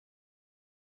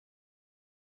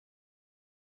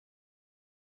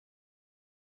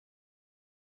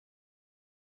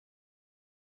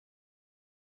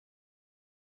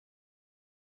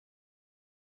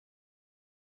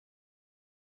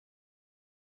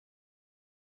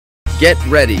Get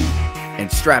ready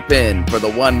and strap in for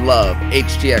the One Love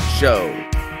HTX show,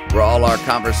 where all our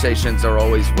conversations are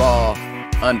always raw,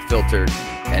 unfiltered,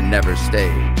 and never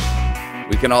staged.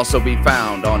 We can also be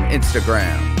found on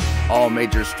Instagram, all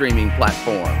major streaming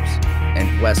platforms, and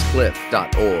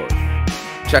westcliff.org.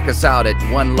 Check us out at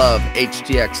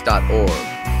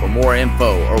onelovehtx.org for more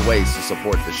info or ways to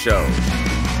support the show.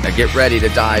 Now get ready to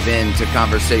dive into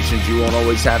conversations you won't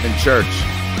always have in church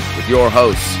with your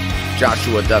hosts,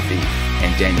 Joshua Duffy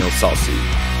and Daniel Salsi.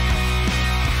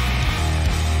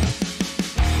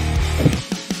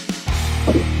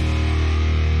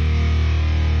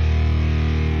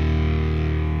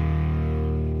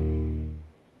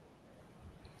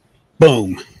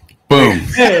 Boom. Boom.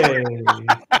 Hey.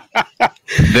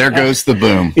 There goes the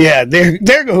boom. Yeah,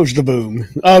 there goes the boom.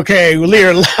 Okay, we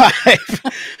are live.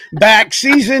 Back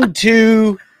season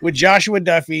 2 with Joshua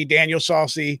Duffy, Daniel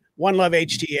Salsi, One Love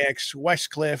HTX,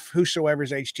 Westcliff,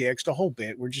 whosoever's HTX, the whole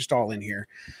bit. We're just all in here.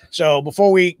 So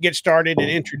before we get started and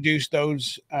introduce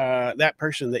those, that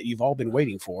person that you've all been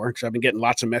waiting for, because I've been getting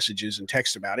lots of messages and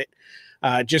texts about it.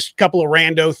 Just a couple of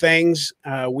rando things.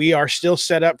 We are still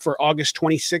set up for August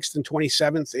 26th and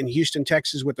 27th in Houston,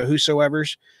 Texas with the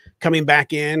Whosoevers coming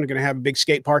back in. We're going to have a big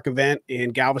skate park event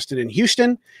in Galveston and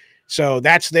Houston. So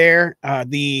that's there.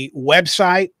 The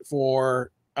website for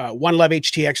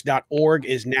onelovehtx.org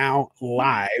is now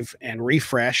live and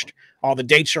refreshed. All the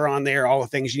dates are on there, all the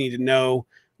things you need to know,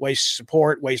 ways to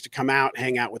support, ways to come out,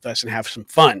 hang out with us, and have some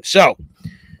fun. So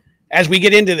as we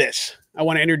get into this, I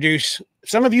want to introduce,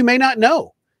 some of you may not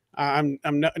know. I'm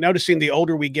noticing the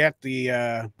older we get,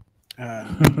 yeah,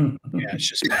 it's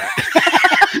just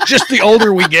just the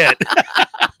older we get.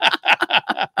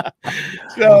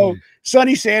 So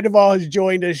Sonny Sandoval has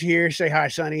joined us here. Say hi,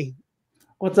 Sonny.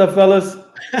 What's up, fellas?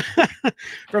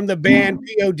 From the band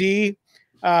P.O.D.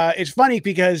 It's funny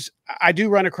because I do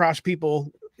run across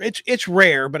people. It's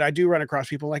rare, but I do run across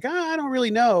people like, I don't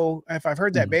really know if I've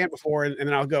heard that band before. And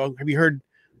then I'll go, have you heard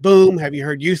Boom? Have you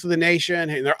heard Youth of the Nation?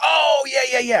 And they're, oh,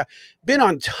 yeah. Been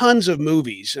on tons of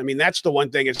movies. I mean, that's the one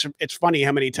thing. It's funny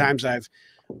how many times I've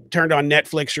turned on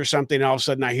Netflix or something, and all of a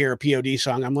sudden I hear a P.O.D.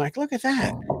 song. I'm like, look at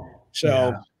that.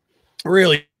 So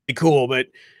really cool. But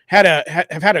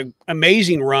have had an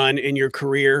amazing run in your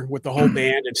career with the whole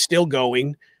band and still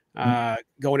going out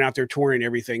there touring and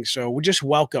everything. So we just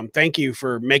welcome. Thank you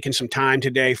for making some time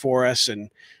today for us and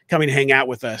coming to hang out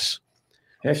with us.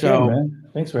 Yeah, sure, man.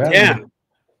 Thanks for having me.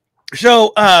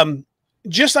 So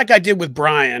just like I did with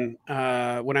Brian,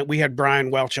 when we had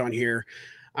Brian Welch on here,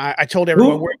 I told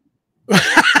everyone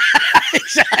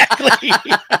exactly.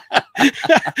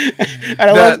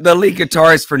 The lead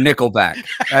guitarist for Nickelback.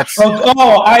 That's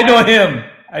I know him.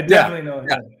 I definitely know him.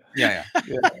 Yeah.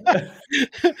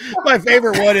 My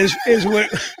favorite one is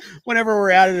whenever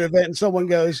we're at an event and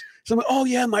someone, oh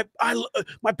yeah, my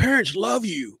parents love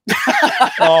you.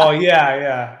 Oh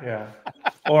yeah.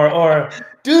 Or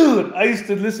dude, I used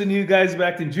to listen to you guys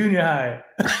back in junior high.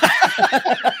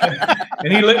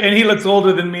 and he looks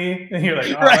older than me, and you're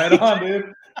like, right on,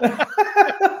 dude.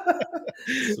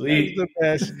 Sweet.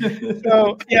 That's the best.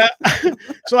 So yeah.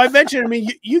 So I mentioned, I mean,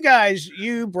 you guys,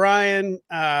 Brian,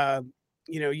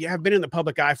 you have been in the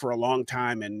public eye for a long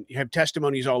time, and you have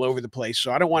testimonies all over the place.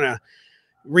 So I don't want to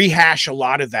rehash a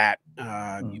lot of that.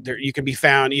 There you can be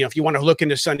found, if you want to look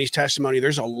into Sonny's testimony,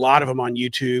 there's a lot of them on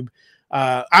YouTube.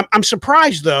 I'm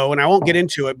surprised though, and I won't get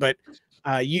into it, but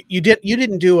you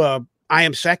didn't do a I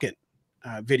Am Second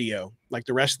video like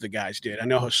the rest of the guys did. I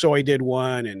know Hosoi did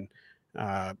one, and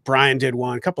Brian did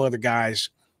one. A couple other guys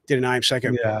did an I Am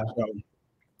Second. Yeah. So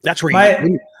that's where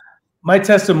my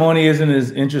testimony isn't as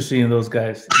interesting as those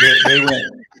guys. They went.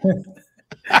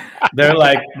 They're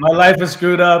like, my life is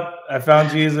screwed up. I found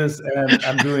Jesus, and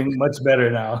I'm doing much better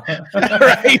now.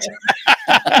 Right.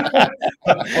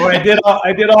 Or I did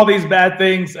all these bad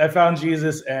things. I found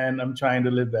Jesus, and I'm trying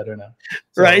to live better now.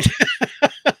 So, right.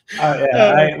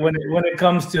 When it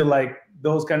comes to like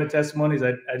those kind of testimonies,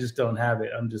 I just don't have it.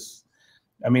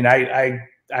 I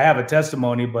have a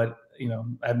testimony, but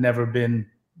I've never been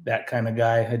that kind of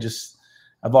guy.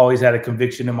 I've always had a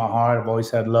conviction in my heart. I've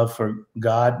always had love for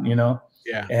God, Yeah.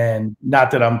 And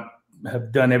not that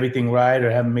have done everything right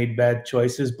or haven't made bad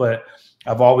choices, but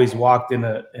I've always walked in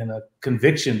a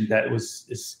conviction that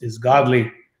is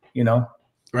godly,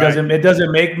 Right. It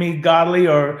doesn't make me godly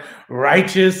or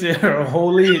righteous or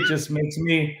holy. It just makes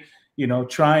me,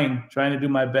 trying to do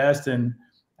my best. And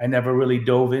I never really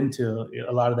dove into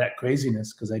a lot of that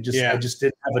craziness because I just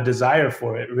didn't have a desire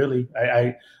for it. Really,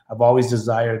 I've always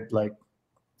desired, like,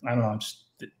 I don't know, just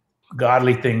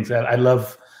godly things. I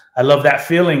love that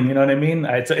feeling. You know what I mean?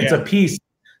 It's a peace.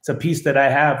 a piece that I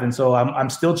have. And so I'm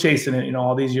still chasing it, you know,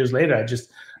 all these years later.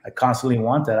 I constantly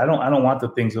want that. I don't want the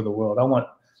things of the world. I want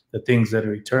the things that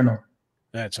are eternal.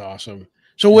 That's awesome.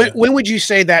 So when would you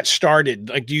say that started?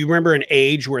 Like, do you remember an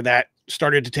age where that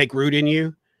started to take root in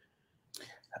you?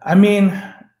 I mean,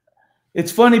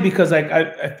 it's funny because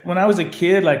I when I was a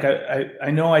kid, like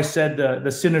I know I said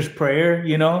the sinner's prayer,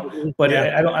 you know, but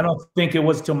I don't think it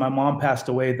was till my mom passed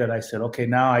away that I said, okay,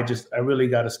 now I really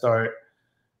got to start.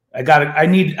 I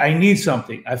need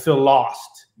something. I feel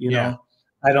lost, you know.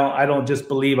 I don't just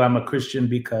believe I'm a Christian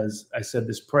because I said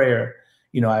this prayer.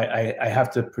 You know, I have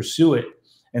to pursue it.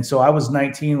 And so I was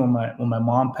 19 when my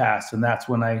mom passed, and that's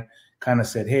when I kind of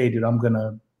said, hey, dude, I'm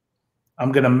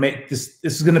gonna make this.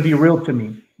 This is gonna be real to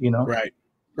me, you know. Right.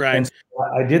 And so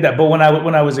I did that. But when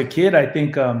I was a kid, I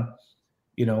think,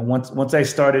 you know, once I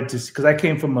started to, because I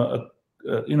came from a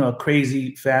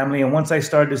crazy family, and once I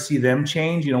started to see them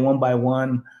change, you know, one by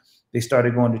one, they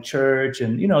started going to church,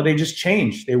 and you know, they just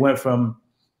changed. They went from,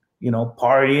 you know,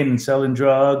 partying and selling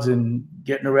drugs and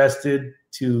getting arrested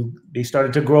to they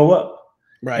started to grow up.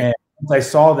 Right. And once I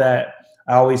saw that,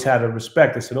 I always had a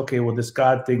respect. I said, okay, well, this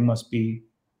God thing must be.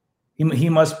 He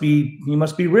must be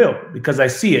real, because I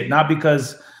see it, not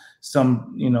because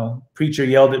some, you know, preacher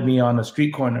yelled at me on a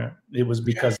street corner. It was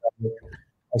because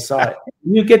I saw it.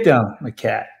 You get down, my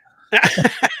cat.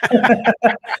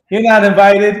 You're not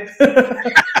invited.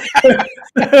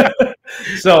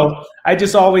 So I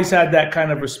just always had that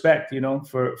kind of respect, you know,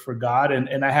 for God,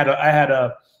 and I had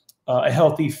a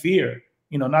healthy fear,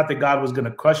 you know, not that God was going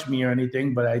to crush me or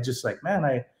anything, but I just like,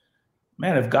 man,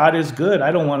 if God is good,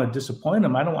 I don't want to disappoint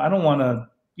him. I don't want to,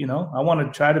 you know, I want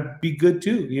to try to be good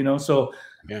too, you know? So,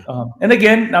 and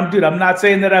again, I'm not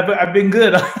saying that I've been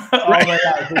good all my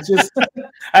life. It's just,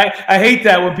 I hate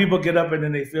that when people get up and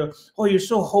then they feel, oh, you're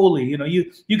so holy. You know,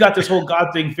 you got this whole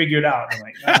God thing figured out. I'm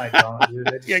like, no, I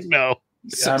don't. Dude. No.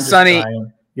 Sonny,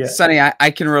 Sonny,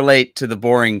 I can relate to the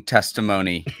boring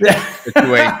testimony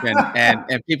situation.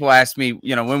 And people ask me,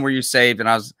 you know, when were you saved? And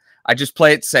I just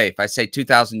play it safe. I say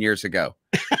 2,000 years ago.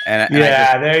 And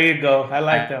there you go. I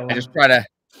like that one. I just try to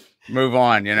move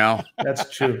on, you know. That's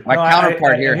true. My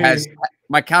counterpart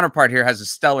here has a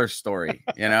stellar story,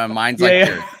 you know, and mine's like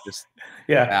yours. Just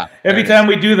every time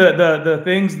we do the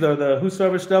things, the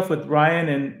whosoever stuff with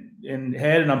Ryan and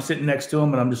Head, and I'm sitting next to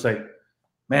him and I'm just like,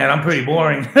 man, I'm pretty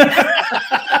boring.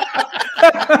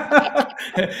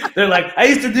 They're like, I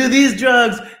used to do these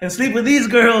drugs and sleep with these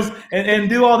girls and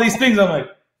do all these things. I'm like,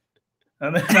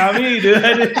 not me,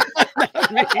 dude.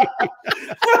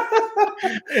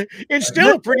 It's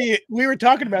still we were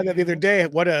talking about that the other day,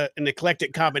 what an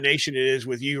eclectic combination it is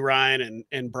with you, Ryan,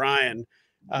 and Brian.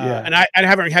 And I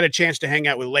haven't had a chance to hang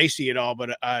out with Lacey at all,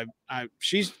 but I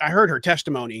heard her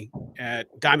testimony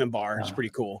at Diamond Bar. It's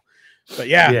pretty cool. But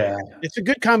it's a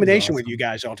good combination with you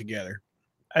guys all together.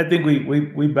 I think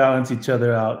we balance each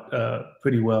other out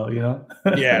pretty well, you know?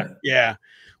 Yeah.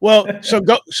 Well, so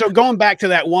going back to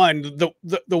that one, the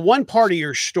one part of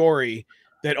your story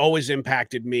that always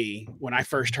impacted me when I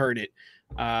first heard it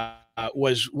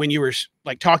was when you were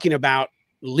like talking about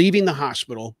leaving the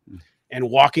hospital and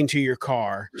walking to your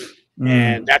car.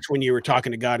 And that's when you were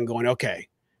talking to God and going, okay,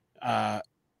 I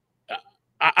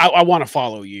want to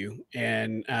follow you.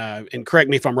 And correct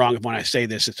me if I'm wrong when I say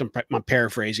this, I'm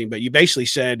paraphrasing, but you basically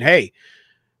said, hey,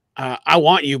 I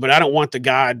want you, but I don't want the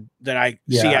God that I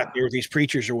see out there with these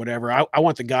preachers or whatever. I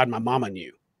want the God my mama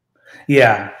knew.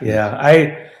 Yeah.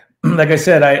 Like I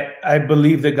said, I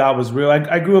believe that God was real.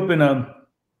 I grew up in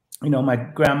my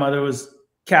grandmother was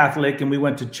Catholic, and we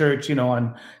went to church, you know,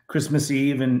 on Christmas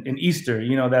Eve and Easter.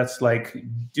 You know, that's like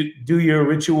do your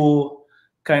ritual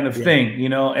kind of thing, you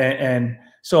know, and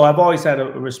so I've always had a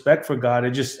respect for God. I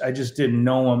just didn't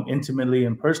know him intimately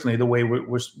and personally the way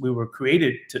we were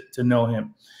created to know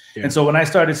him. Yeah. And so when I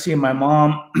started seeing my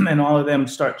mom and all of them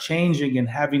start changing and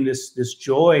having this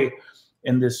joy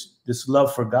and this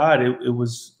love for God,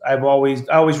 I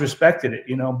always respected it,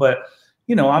 you know. But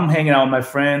you know, I'm hanging out with my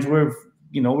friends. We're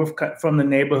from the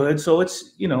neighborhood, so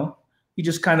it's, you know, you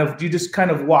just kind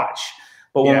of watch.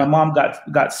 But when my mom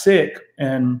got sick,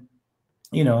 and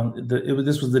you know,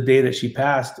 this was the day that she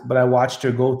passed, but I watched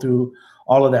her go through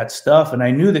all of that stuff, and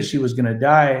I knew that she was going to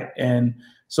die. And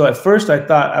so at first I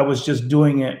thought I was just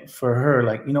doing it for her.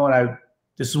 Like, you know what,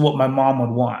 this is what my mom would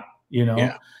want, you know?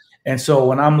 Yeah. And so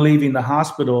when I'm leaving the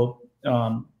hospital,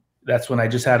 that's when I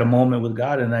just had a moment with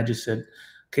God, and I just said,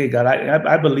 okay, God,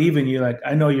 I believe in you. Like,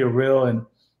 I know you're real.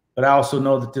 But I also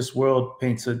know that this world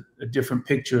paints a different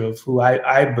picture of who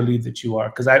I believe that you are.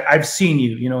 Cause I've seen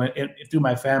you, you know, through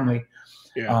my family.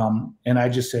 Yeah. And I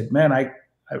just said, man, I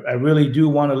really do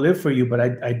want to live for you, but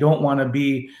I don't want to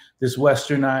be this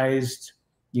westernized,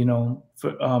 you know,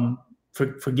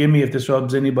 forgive me if this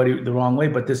rubs anybody the wrong way,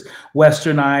 but this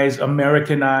westernized,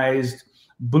 Americanized,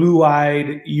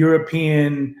 blue-eyed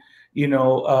European, you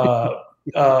know,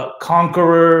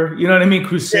 conqueror, you know what I mean,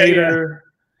 crusader,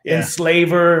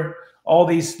 enslaver, all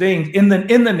these things in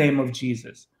the name of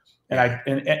Jesus.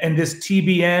 And and this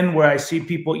TBN where I see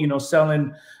people, you know,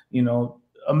 selling, you know,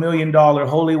 $1 million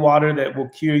holy water that will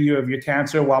cure you of your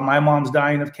cancer, while my mom's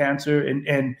dying of cancer,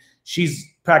 and she's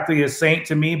practically a saint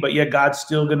to me, but yet God's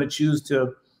still going to choose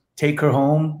to take her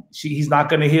home. He's not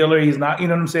going to heal her. He's not, you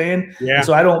know what I'm saying? Yeah. And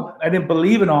so I didn't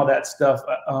believe in all that stuff.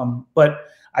 But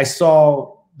I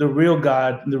saw the real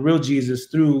God and the real Jesus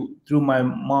through my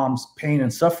mom's pain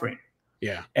and suffering.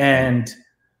 Yeah. And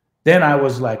then I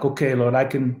was like, okay, Lord,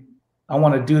 I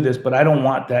want to do this, but I don't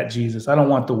want that Jesus. I don't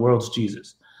want the world's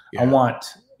Jesus. Yeah. I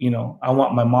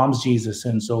want my mom's Jesus.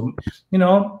 And so, you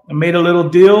know, I made a little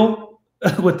deal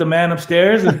with the man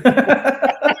upstairs.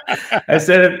 I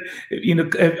said, you know,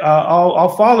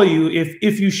 I'll follow you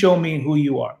if you show me who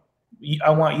you are.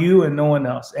 I want you and no one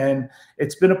else. And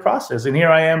it's been a process. And here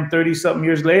I am 30 something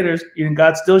years later, and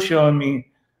God's still showing me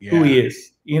who he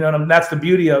is, you know, and that's the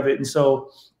beauty of it. And so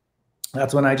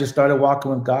that's when I just started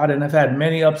walking with God, and I've had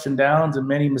many ups and downs and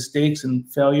many mistakes and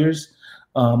failures.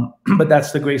 But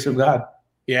that's the grace of God.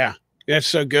 Yeah, that's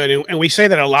so good. And we say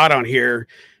that a lot on here,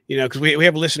 you know, because we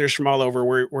have listeners from all over.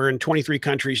 We're in 23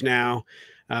 countries now.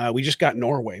 We just got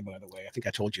Norway, by the way. I think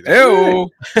I told you that.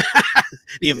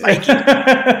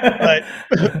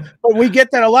 But we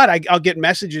get that a lot. I'll get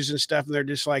messages and stuff, and they're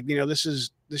just like, you know, this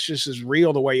just is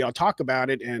real the way y'all talk about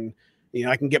it, and you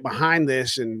know, I can get behind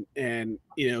this, and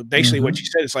you know, basically what you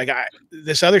said, it's like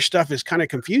this other stuff is kind of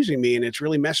confusing me, and it's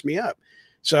really messed me up.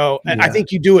 So I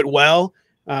think you do it well.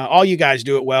 All you guys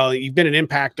do it well. You've been an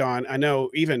impact on. I know,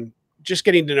 even just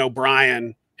getting to know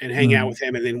Brian and hang out with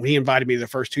him, and then when he invited me to the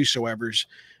first Whosoever's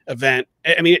event,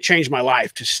 I mean, it changed my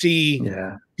life to see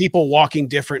people walking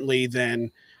differently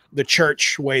than the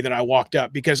church way that I walked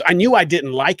up, because I knew I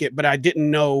didn't like it, but I didn't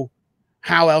know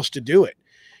how else to do it.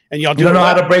 And y'all don't know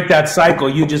how to break that cycle.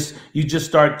 You just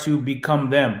start to become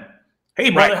them.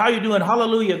 Hey, brother, how you doing?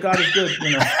 Hallelujah, God is good.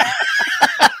 You know.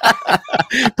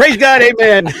 Praise God,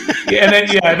 amen.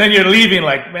 And then you're leaving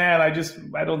like, man, I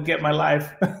don't get my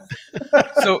life.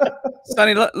 So,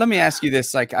 Sonny, let me ask you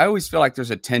this. Like, I always feel like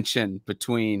there's a tension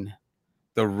between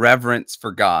the reverence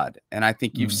for God, and I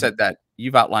think you've said that,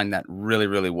 you've outlined that really,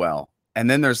 really well. And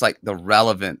then there's like the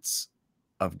relevance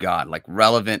of God, like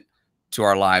relevant to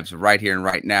our lives right here and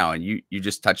right now. And you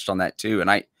just touched on that too.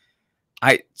 And I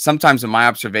sometimes in my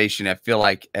observation, I feel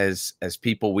like as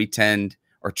people, we tend,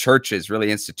 or churches,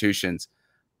 really institutions,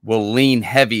 will lean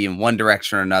heavy in one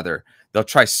direction or another. They'll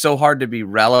try so hard to be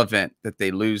relevant that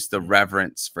they lose the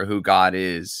reverence for who God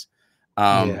is.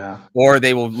 Or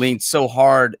they will lean so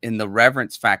hard in the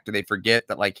reverence factor, they forget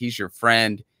that, like, he's your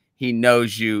friend. He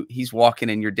knows you. He's walking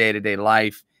in your day-to-day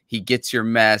life. He gets your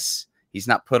mess. He's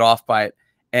not put off by it.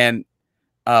 And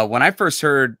when I first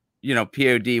heard, you know,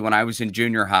 P.O.D. when I was in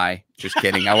junior high, just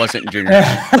kidding, I wasn't in junior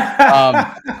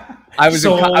high. I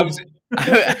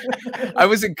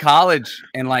was in college,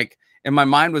 and like, and my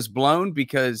mind was blown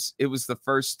because it was the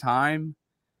first time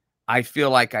I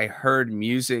feel like I heard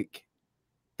music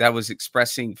that was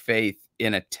expressing faith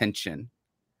in a tension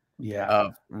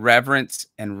of reverence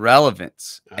and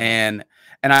relevance. And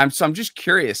I'm just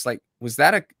curious, like, was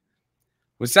that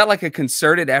like a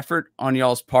concerted effort on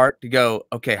y'all's part to go,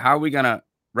 okay, how are we going to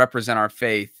represent our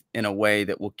faith in a way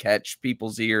that will catch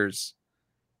people's ears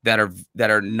that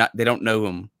are not, they don't know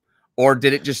him? Or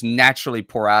did it just naturally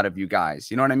pour out of you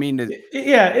guys? You know what I mean?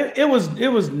 It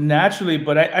was naturally,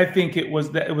 but I think it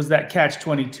was that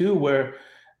catch-22 where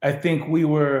I think we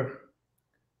were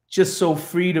just so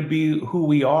free to be who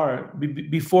we are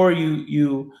before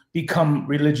you become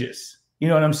religious. You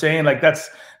know what I'm saying? Like that's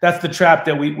the trap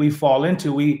that we fall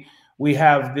into. We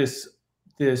have this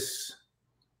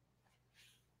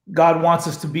God wants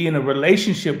us to be in a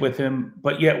relationship with him,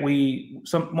 but yet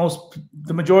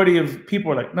the majority of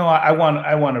people are like, no, I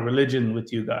want a religion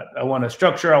with you, God. I want a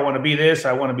structure. I want to be this.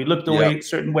 I want to be looked away a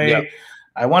certain way. Yep.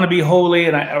 I want to be holy.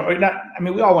 And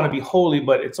we all want to be holy,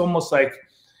 but it's almost like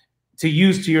to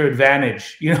use to your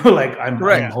advantage, you know, like I'm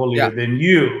holier than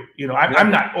you, you know,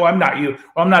 I'm not you,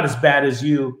 or I'm not as bad as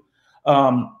you.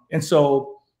 And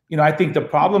so, you know, I think the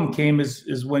problem came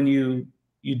is when you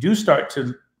do start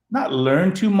to not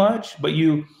learn too much, but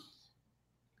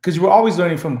because we're always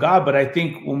learning from God. But I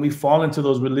think when we fall into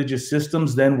those religious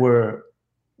systems, then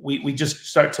we just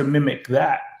start to mimic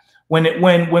that.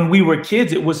 When we were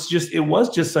kids, it was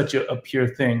just such a pure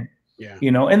thing. Yeah.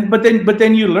 You know, and but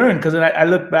then you learn, because I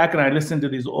look back and I listen to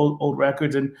these old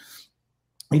records, and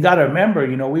you got to remember,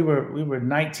 you know, we were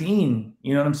 19.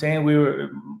 You know what I'm saying?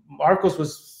 Marcos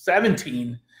was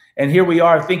 17, and here we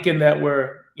are thinking that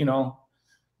we're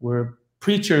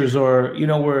preachers, or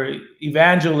we're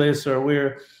evangelists, or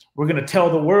we're going to tell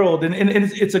the world, and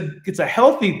it's a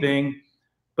healthy thing.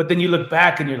 But then you look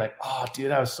back and you're like, oh,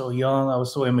 dude, I was so young, I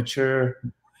was so immature.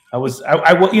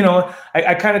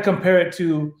 I kind of compare it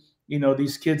to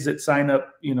these kids that sign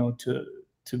up to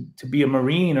be a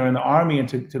Marine or in the Army and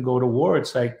to go to war.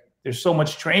 It's like there's so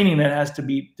much training that has to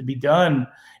be done,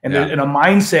 and a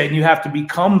mindset, and you have to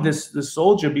become this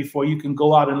soldier before you can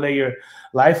go out and lay your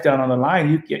life down on the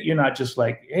line. You're not just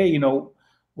like, hey,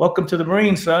 welcome to the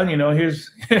Marines, son. Here's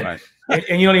right.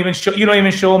 And you don't even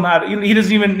show him how to.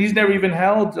 He's never even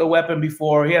held a weapon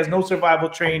before. He has no survival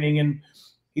training, and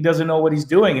he doesn't know what he's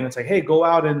doing. And it's like, hey, go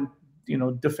out and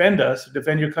defend us,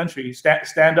 defend your country,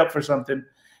 stand up for something.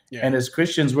 Yeah. And as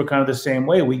Christians, we're kind of the same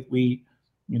way. We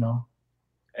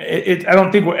I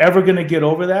don't think we're ever going to get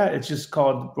over that. It's just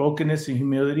called brokenness and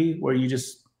humility, where you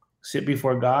just sit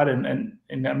before God. And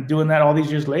I'm doing that all these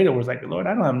years later, where it's like, Lord,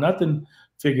 I don't have nothing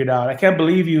figured out. I can't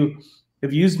believe you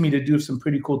have used me to do some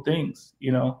pretty cool things,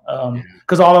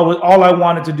 because all I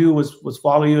wanted to do was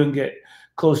follow you and get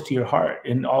close to your heart.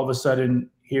 And all of a sudden,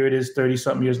 here it is 30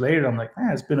 something years later. I'm like,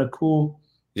 man, it's been a cool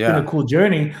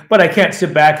journey, but I can't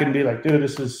sit back and be like, dude,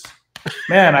 this is,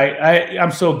 man,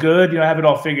 I'm so good. I have it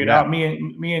all figured out.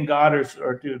 Me and God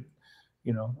are dude,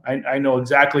 I know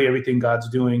exactly everything God's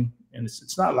doing, and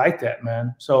it's not like that,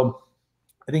 man. So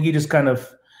I think he just kind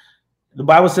of, the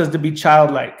Bible says to be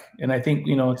childlike. And I think,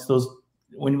 it's those,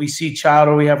 when we see child,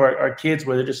 or we have our kids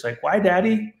where they're just like, why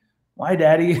daddy?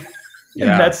 Yeah.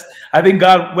 And I think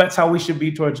that's how we should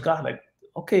be towards God. Like,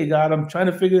 okay, God, I'm trying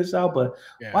to figure this out, but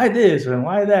why this and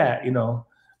why that? Not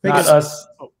us.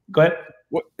 Go ahead.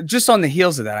 Well, just on the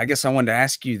heels of that, I guess I wanted to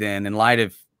ask you then, in light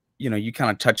of, you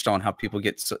kind of touched on how people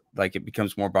get like it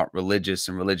becomes more about religious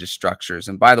and religious structures.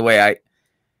 And by the way,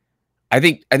 I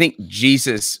think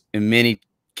Jesus in many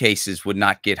cases would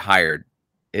not get hired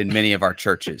in many of our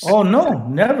churches. Oh no,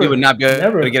 never. He would not be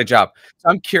able to get a job. So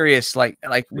I'm curious, like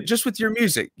just with your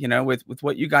music, with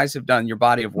what you guys have done, your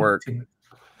body of work,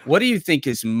 what do you think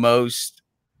is most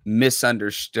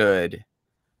misunderstood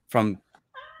from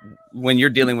when you're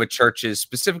dealing with churches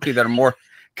specifically that are more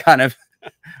kind of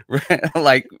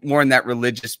like more in that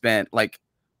religious bent? Like,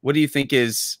 what do you think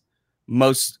is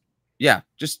most,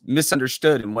 just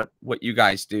misunderstood in what you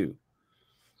guys do?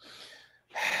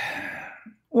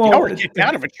 Well, y'all were kicked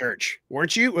out of a church,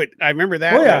 weren't you? I remember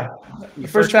that. Oh yeah, the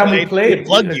first time we played,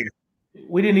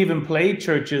 we didn't even play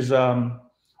churches.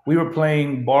 We were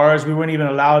playing bars. We weren't even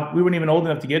allowed. We weren't even old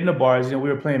enough to get into bars. We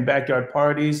were playing backyard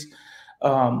parties.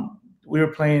 We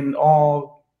were playing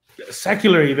all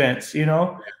secular events,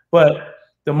 But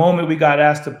the moment we got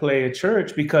asked to play a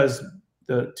church, because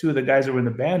the two of the guys that were in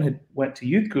the band had went to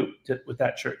youth group with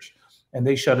that church, and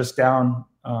they shut us down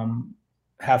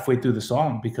halfway through the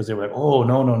song, because they were like, oh,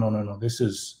 no, this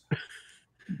is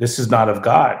not of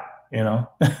God,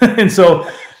 And so,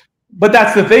 but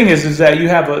that's the thing is that you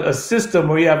have a system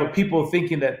where you have a people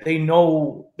thinking that they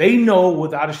know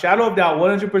without a shadow of doubt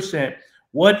 100%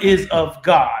 what is of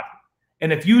God.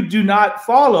 And if you do not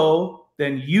follow,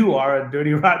 then you are a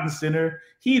dirty, rotten sinner,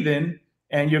 heathen,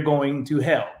 and you're going to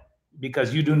hell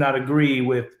because you do not agree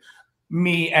with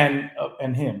me and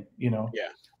him, Yeah.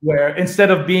 Where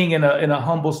instead of being in a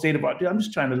humble state of, dude, I'm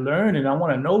just trying to learn and I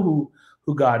want to know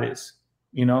who God is,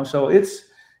 So it's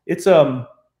a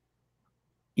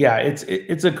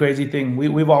crazy thing.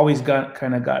 We've always got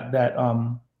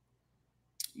that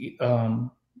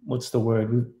what's the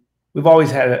word? We've always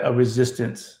had a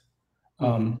resistance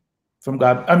from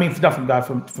God. I mean, not from God,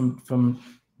 from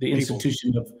the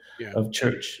institution of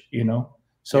church,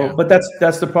 So, but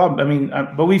that's the problem. I mean,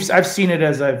 I've seen it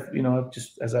as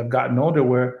I've gotten older,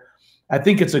 where I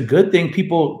think it's a good thing.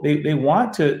 People they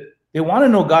want to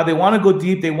know God. They want to go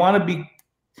deep. They want to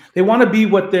be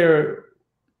what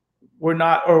we're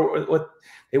not, or what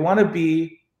they want to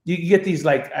be. You get these,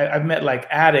 like, I've met like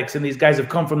addicts, and these guys have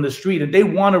come from the street and they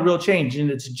want a real change,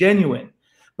 and it's genuine.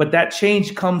 But that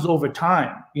change comes over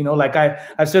time. Like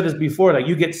I've said this before, like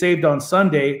you get saved on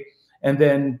Sunday and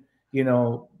then,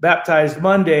 baptized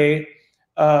Monday,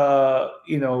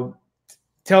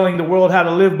 telling the world how to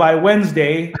live by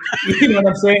Wednesday, you know what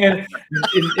I'm saying? And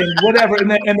whatever. And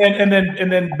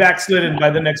then backslidden by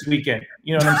the next weekend.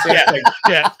 You know what I'm saying?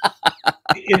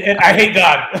 And I hate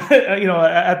God,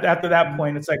 after that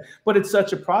point. It's like, but it's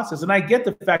such a process. And I get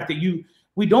the fact that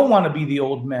we don't want to be the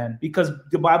old man, because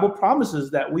the Bible promises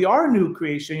that we are a new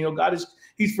creation. God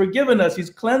He's forgiven us. He's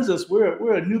cleansed us.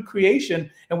 We're a new creation,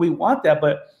 and we want that.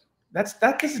 But that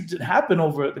doesn't happen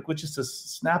over with just a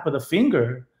snap of the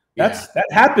finger. That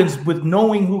happens with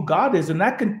knowing who God is, and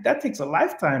that takes a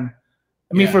lifetime.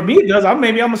 I mean, for me, it does. I'm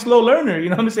a slow learner. You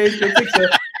know what I'm saying?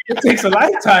 It takes a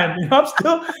lifetime. You know,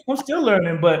 I'm still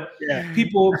learning. But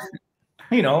people,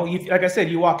 you know, like I said,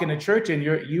 you walk into church and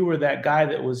you were that guy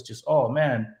that was just, oh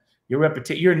man,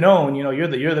 you're known. You know,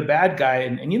 you're the bad guy,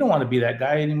 and you don't want to be that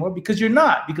guy anymore because you're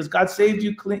not. Because God saved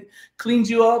you, cleans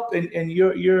you up, and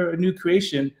you're a new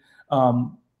creation.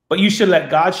 But you should let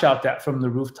God shout that from the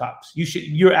rooftops.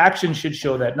 Your actions should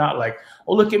show that, not like,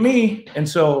 oh, look at me. And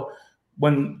so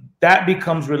when that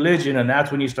becomes religion, and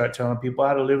that's when you start telling people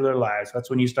how to live their lives. That's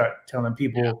when you start telling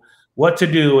people what to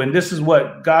do. And this is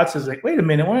what God says, like, wait a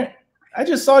minute, I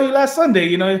just saw you last Sunday,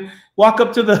 you know, walk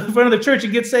up to the front of the church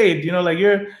and get saved. You know, like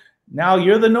you're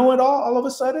the know-it-all all of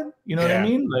a sudden. You know what I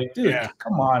mean? Like, dude,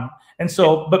 come on. And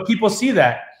so, but people see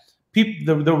that.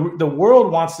 The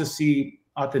world wants to see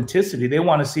authenticity. They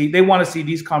want to see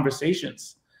these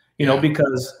conversations, you know,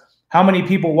 because how many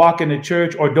people walk into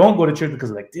church or don't go to church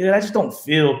because like, dude, I just don't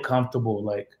feel comfortable.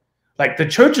 Like the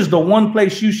church is the one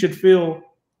place you should feel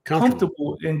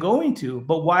comfortable in going to.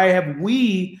 But why have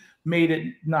we made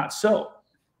it not so?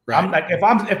 Right. I'm like,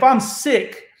 if I'm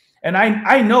sick and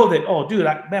I know that, oh, dude,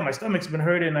 man, my stomach's been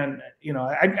hurting and you know,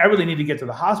 I really need to get to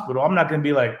the hospital. I'm not going to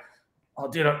be like, oh,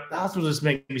 dude, the hospital just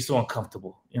makes me so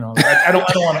uncomfortable. You know, I don't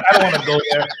want to go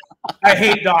there. I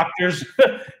hate doctors.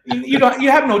 You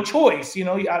have no choice. You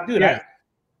know, dude,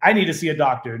 I need to see a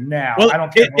doctor now. Well, I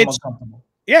don't care if I'm uncomfortable.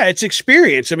 Yeah, it's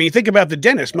experience. I mean, think about the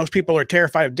dentist. Most people are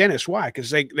terrified of dentists. Why?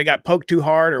 Because they got poked too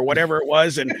hard or whatever it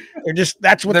was, and they're just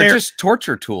they're just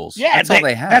torture tools. Yeah, that's all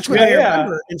they have. That's what they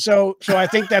remember. And so I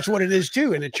think that's what it is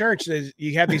too. In the church,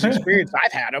 you have these experiences.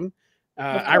 I've had them.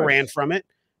 I ran from it.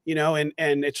 You know, and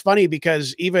it's funny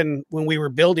because even when we were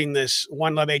building this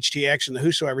One Love HTX and the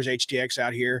Whosoever's HTX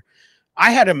out here,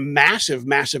 I had a massive,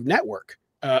 massive network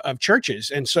of churches.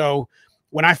 And so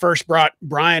when I first brought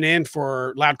Brian in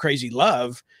for Loud Crazy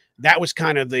Love, that was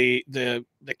kind of the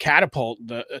catapult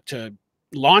to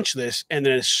launch this. And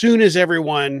then as soon as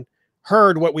everyone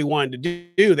heard what we wanted to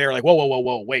do, they were like,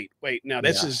 whoa, wait. Now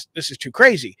this is too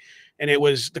crazy. And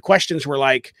the questions were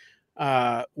like,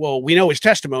 well, we know his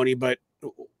testimony, but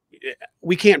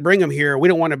we can't bring him here. We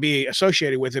don't want to be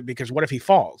associated with it because what if he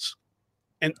falls?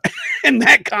 And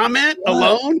that comment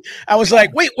alone, I was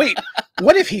like, wait,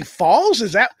 what if he falls?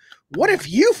 What if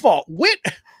you fall? You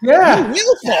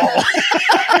will fall.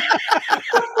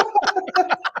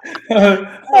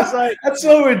 That's like, that's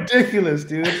so ridiculous,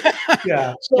 dude.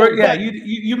 Yeah.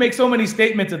 You make so many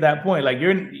statements at that point. Like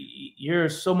you're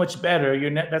so much better.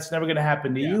 That's never going to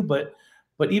happen to you. But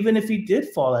even if he did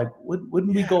fall, like,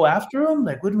 wouldn't we go after him?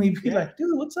 Like, wouldn't we be like,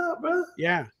 dude, what's up, bro?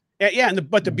 Yeah.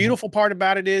 But the beautiful part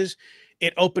about it is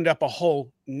it opened up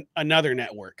another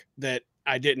network that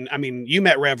I didn't. I mean, you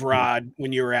met Rev Rod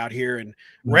when you were out here, and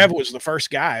Rev was the first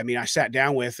guy. I mean, I sat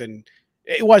down with, and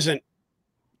it wasn't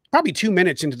probably 2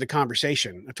 minutes into the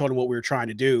conversation. I told him what we were trying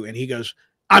to do, and he goes,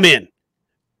 I'm in.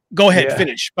 Go ahead,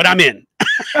 finish, but I'm in.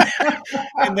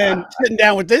 And then sitting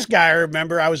down with this guy, I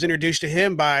remember I was introduced to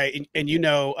him by, and you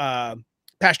know,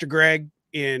 Pastor Greg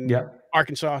in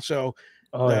Arkansas. So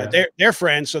they're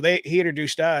friends. So he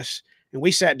introduced us, and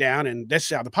we sat down, and that's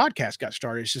how the podcast got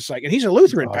started. It's just like, and he's a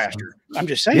Lutheran pastor. I'm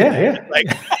just saying. Yeah. Like,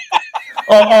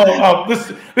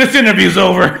 this interview's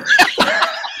over.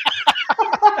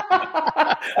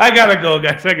 I gotta go,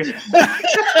 guys.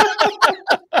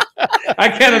 I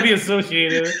can't be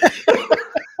associated.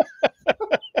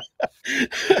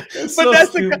 But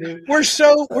that's we're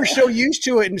so used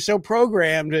to it and so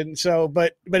programmed, and so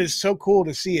but it's so cool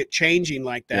to see it changing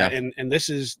like that. And these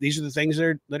are the things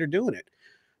that are doing it.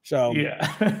 So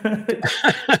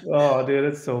oh, dude,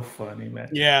 it's so funny, man.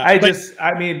 Yeah,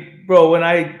 I mean, bro,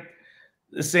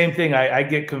 the same thing. I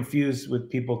get confused with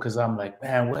people because I'm like,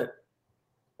 man, what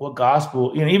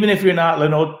gospel? You know, even if you're not,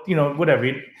 you know,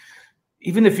 whatever.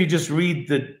 Even if you just read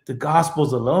the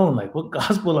Gospels alone, like what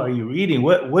gospel are you reading?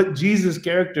 What Jesus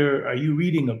character are you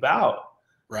reading about?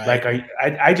 Right. Like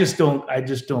I just don't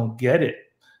get it.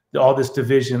 All this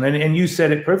division, and you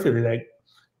said it perfectly. Like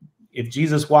if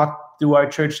Jesus walked through our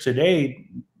church today,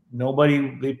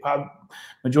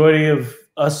 majority of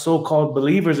us so-called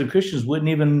believers and Christians wouldn't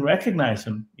even recognize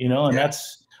him. You know, and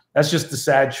that's just the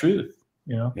sad truth.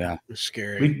 You know, it's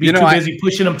scary. We'd be too busy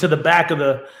pushing him to the back of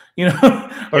the, you know,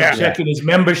 or checking his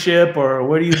membership or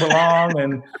where do you belong,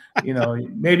 and you know,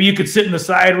 maybe you could sit in the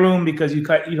side room because you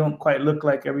don't quite look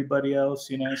like everybody else.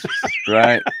 You know,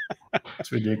 right?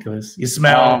 It's ridiculous. You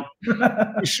smell.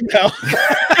 You smell.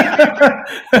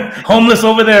 Homeless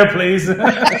over there, please.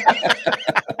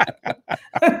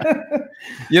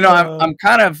 You know, I'm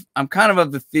kind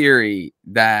of the theory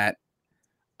that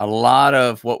a lot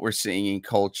of what we're seeing in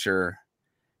culture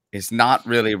is not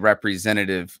really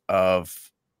representative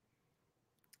of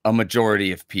a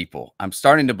majority of people. I'm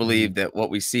starting to believe that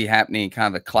what we see happening,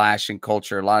 kind of a clash in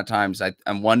culture, a lot of times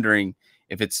I'm wondering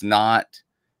if it's not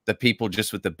the people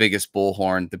just with the biggest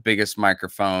bullhorn, the biggest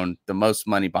microphone, the most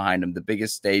money behind them, the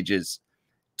biggest stages,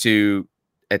 to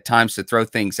at times to throw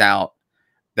things out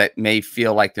that may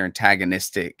feel like they're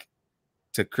antagonistic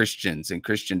to Christians and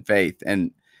Christian faith.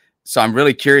 And so I'm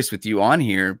really curious with you on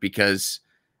here because,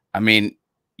 I mean,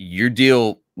 you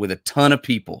deal with a ton of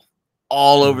people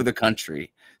all over the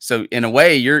country. So in a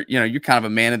way, you're kind of a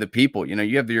man of the people. You know,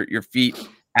 you have your feet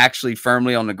actually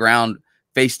firmly on the ground,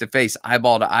 face to face,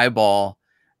 eyeball to eyeball.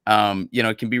 You know,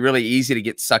 it can be really easy to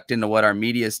get sucked into what our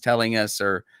media is telling us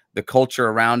or the culture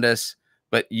around us.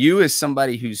 But you, as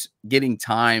somebody who's getting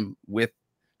time with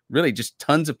really just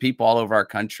tons of people all over our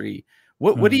country,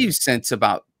 what do you sense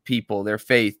about people, their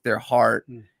faith, their heart?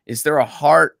 Is there a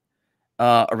heart,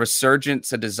 a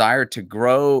resurgence, a desire to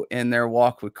grow in their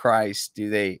walk with Christ?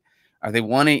 Are they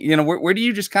wanting, you know, where do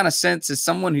you just kind of sense as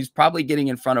someone who's probably getting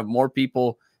in front of more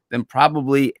people than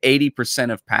probably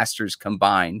 80% of pastors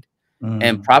combined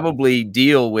and probably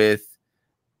deal with,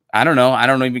 I don't know,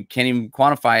 can't even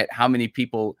quantify it, how many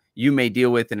people you may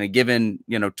deal with in a given,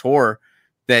 you know, tour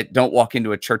that don't walk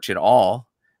into a church at all.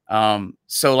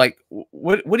 So like,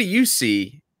 what do you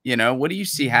see? You know, what do you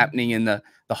see happening in the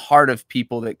heart of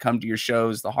people that come to your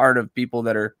shows, the heart of people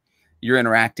that you're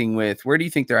interacting with? Where do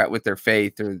you think they're at with their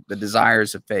faith or the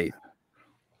desires of faith?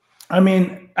 I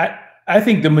mean, I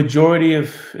think the majority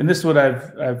of, and this is what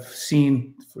I've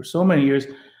seen for so many years,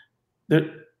 that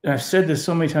I've said this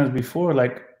so many times before,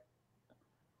 like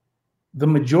the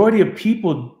majority of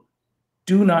people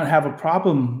do not have a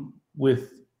problem with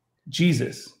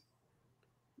Jesus,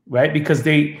 right? Because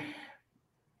they're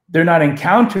not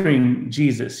encountering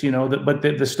Jesus, you know, but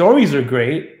the stories are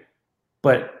great,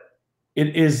 but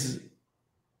it is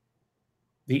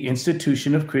the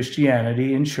institution of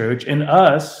Christianity and church and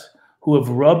us who have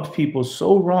rubbed people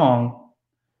so wrong.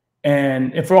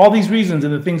 And for all these reasons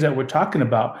and the things that we're talking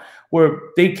about, where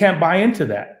they can't buy into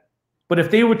that. But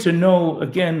if they were to know,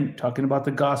 again, talking about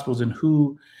the Gospels and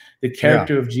who the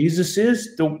character of Jesus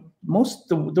is, the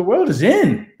world is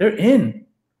in. They're in.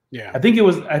 Yeah. I think it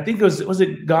was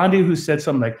it Gandhi who said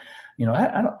something like, you know,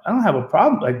 I don't have a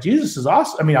problem. Like, Jesus is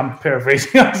awesome. I mean, I'm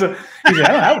paraphrasing. He said, I don't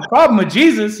have a problem with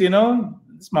Jesus, you know,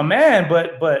 it's my man,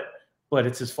 but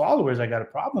it's his followers I got a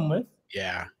problem with.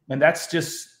 Yeah. And that's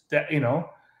just that, you know,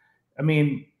 I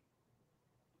mean,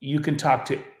 you can talk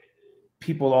to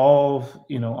people all,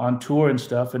 you know, on tour and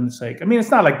stuff. And it's like, I mean,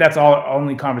 it's not like that's all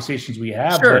only conversations we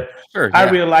have, but I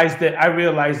realize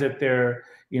that there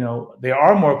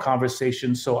are more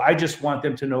conversations. So I just want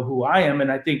them to know who I am.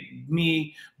 And I think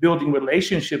me building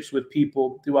relationships with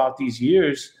people throughout these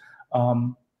years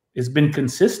has been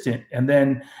consistent. And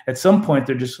then at some point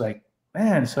they're just like,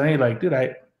 man, Sonny, like, dude,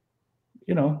 I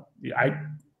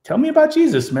tell me about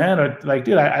Jesus, man. Or like,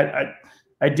 dude,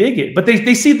 I dig it. But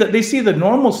they see the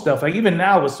normal stuff. Like even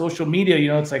now with social media, you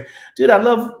know, it's like, dude, I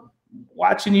love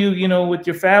watching you, you know, with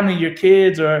your family, your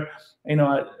kids, or, you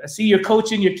know, I see you're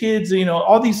coaching your kids, you know,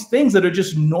 all these things that are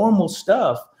just normal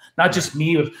stuff, not just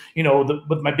me with, you know,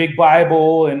 with my big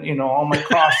Bible and, you know, all my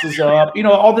crosses up, you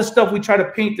know, all this stuff. We try to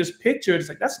paint this picture. It's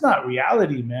like, that's not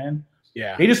reality, man.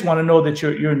 Yeah. They just want to know that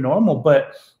you're normal.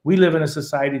 But we live in a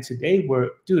society today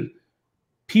where, dude,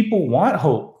 people want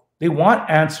hope. They want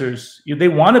answers. They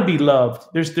want to be loved.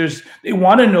 They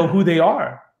want to know who they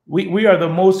are. We are the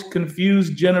most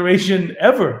confused generation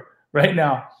ever right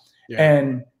now. Yeah.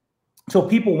 And so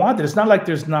people want that. It's not like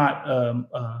there's not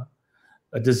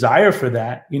a desire for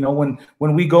that. You know,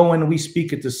 when we go and we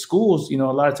speak at the schools, you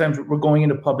know, a lot of times we're going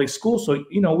into public schools. So,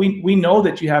 you know, we know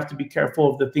that you have to be careful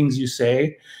of the things you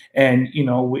say. And, you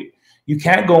know, you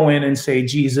can't go in and say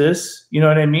Jesus, you know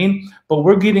what I mean? But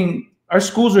our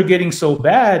schools are getting so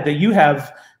bad that you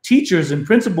have teachers and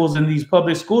principals in these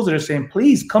public schools that are saying,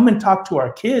 please come and talk to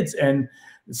our kids. And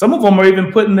some of them are even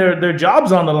putting their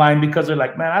jobs on the line because they're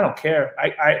like, man, I don't care.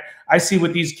 I see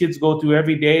what these kids go through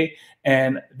every day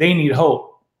and they need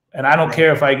hope. And I don't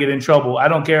care if I get in trouble. I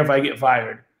don't care if I get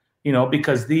fired, you know,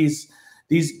 because these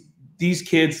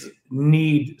kids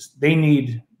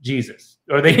need Jesus,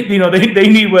 or they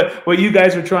need what you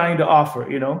guys are trying to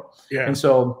offer, you know? Yeah. And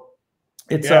so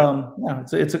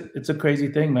it's a crazy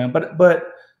thing, man. But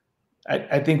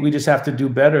I think we just have to do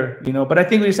better, you know. But I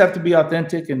think we just have to be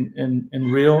authentic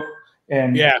and real,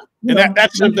 And yeah, and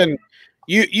that's something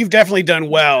you've definitely done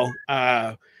well.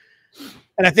 And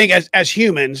I think as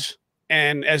humans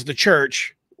and as the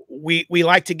church, we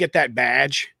like to get that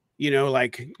badge,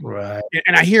 like, right.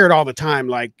 And I hear it all the time,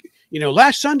 like,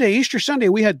 last Sunday, Easter Sunday,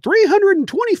 we had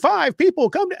 325 people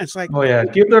come to. It's like, oh yeah,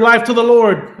 give their life to the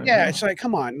Lord. Yeah, it's like,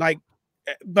 come on, like,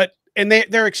 and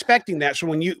they're expecting that. So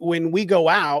when we go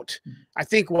out, I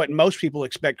think what most people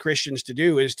expect Christians to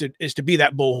do is to be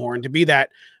that bullhorn, to be that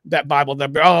Bible.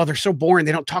 Oh, they're so boring,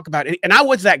 they don't talk about it. And I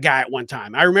was that guy at one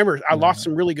time. I remember I lost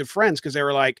some really good friends because they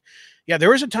were like, yeah, there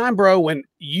was a time, bro, when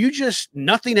you just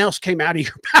nothing else came out of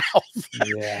your mouth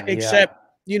except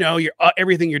your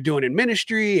everything you're doing in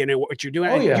ministry and what you're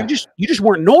doing. You just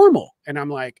weren't normal. And I'm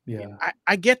like,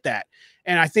 I get that.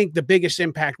 And I think the biggest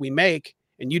impact we make,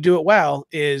 and you do it well,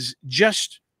 is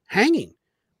just hanging,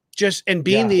 and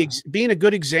being a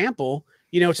good example.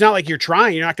 It's not like you're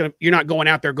trying. You're not going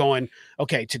out there going,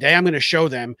 okay, today I'm going to show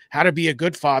them how to be a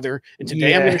good father, and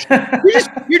today I'm going to.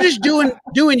 You're just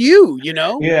doing you.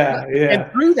 Yeah.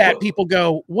 And through that, people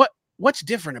go, what's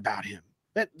different about him?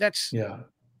 That's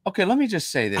Okay, let me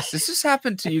just say this. This has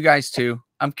happened to you guys too.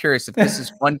 I'm curious if this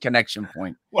is one connection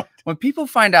point. What? When people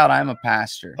find out I'm a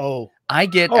pastor, I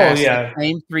get asked the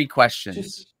same 3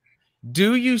 questions.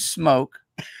 Do you smoke?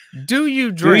 Do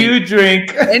you drink? Do you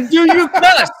drink? And do you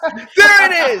cuss?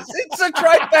 There it is. It's a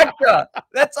trifecta.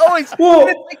 That's always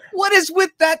what is with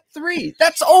that 3?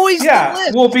 That's always the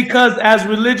list. Well, because as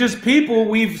religious people,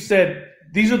 we've said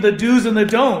these are the do's and the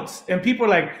don'ts. And people are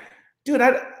like, dude,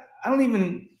 I don't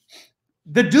even,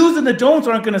 the do's and the don'ts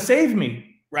aren't going to save me.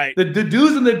 Right. The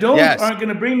do's and the don'ts aren't going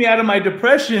to bring me out of my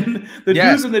depression. The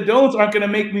do's and the don'ts aren't going to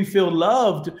make me feel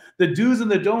loved. The do's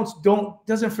and the don'ts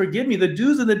doesn't forgive me. The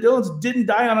do's and the don'ts didn't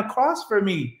die on a cross for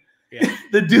me. Yeah.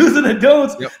 The do's and the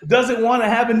don'ts doesn't want to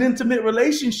have an intimate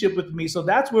relationship with me. So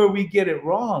that's where we get it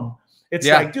wrong. It's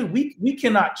like, dude, we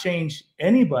cannot change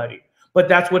anybody, but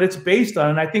that's what it's based on.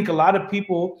 And I think a lot of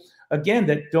people, again,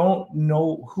 that don't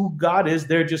know who God is,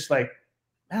 they're just like,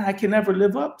 man, I can never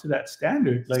live up to that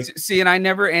standard. Like, see, and I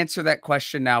never answer that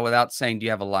question now without saying, do you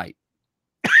have a light?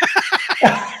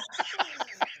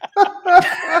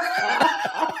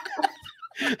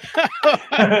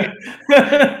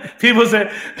 People say,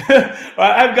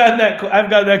 I've gotten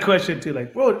that question too.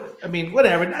 Like, bro, I mean,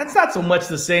 whatever. It's not so much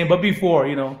the same, but before,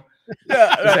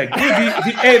 it's like,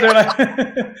 hey, they're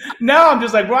like, now I'm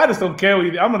just like, bro, I just don't care.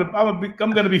 I'm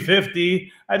gonna be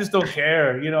 50. I just don't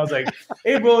care. It's like,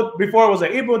 hey, bro. Before it was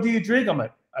like, hey, bro, do you drink? I'm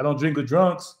like, I don't drink with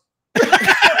drunks.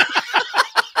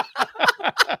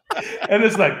 And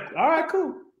it's like, all right,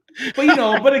 cool.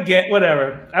 But but again,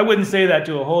 whatever. I wouldn't say that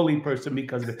to a holy person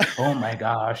because oh my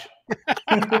gosh,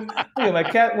 my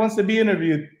cat wants to be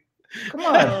interviewed. Come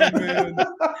on, man.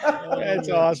 That's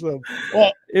awesome.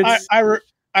 Well,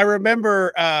 I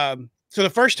remember, so the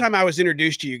first time I was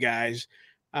introduced to you guys,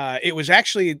 it was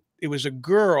a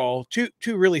girl, two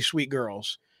really sweet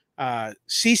girls,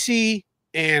 Cece,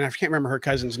 and I can't remember her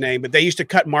cousin's name, but they used to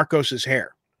cut Marcos's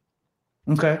hair.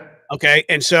 Okay.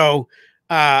 And so,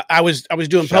 I was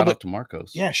doing shout out to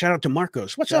Marcos. Yeah. Shout out to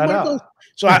Marcos. What's up, Marcos?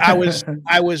 So I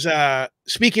was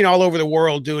speaking all over the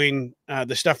world doing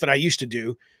the stuff that I used to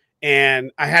do. And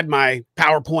I had my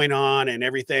PowerPoint on and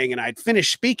everything, and I'd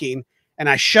finished speaking. And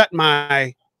I shut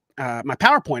my my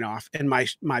PowerPoint off, and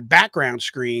my background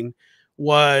screen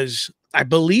was, I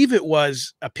believe it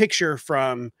was a picture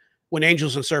from When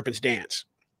Angels and Serpents Dance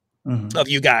of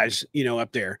you guys,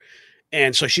 up there.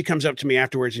 And so she comes up to me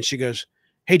afterwards and she goes,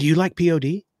 hey, do you like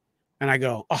P.O.D? And I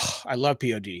go, oh, I love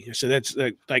P.O.D. So that's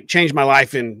like changed my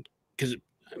life, because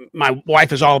my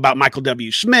wife is all about Michael W.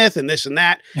 Smith and this and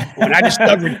that. When I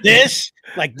discovered this,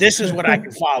 like, this is what I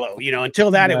can follow.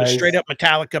 Until that, it was straight up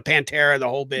Metallica, Pantera, the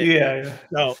whole bit. Yeah.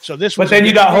 So this. But then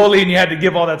you got holy and you had to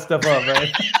give all that stuff up,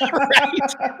 right?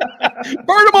 Right.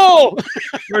 Burn them all.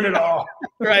 Burn it all.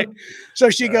 Right. So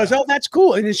she goes, oh, that's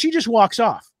cool, and then she just walks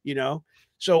off.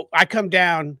 So I come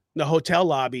down the hotel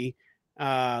lobby.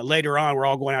 Later on, we're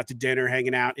all going out to dinner,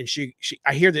 hanging out, and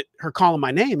I hear that her calling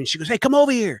my name, and she goes, hey, come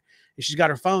over here. And she's got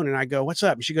her phone, and I go, what's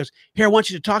up? And she goes, here, I want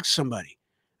you to talk to somebody.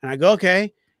 And I go,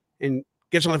 okay. And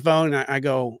gets on the phone, and I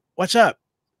go, what's up?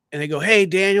 And they go, hey,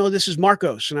 Daniel, this is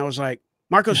Marcos. And I was like,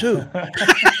 Marcos who?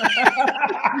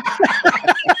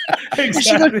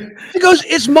 Exactly. She goes,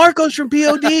 it's Marcos from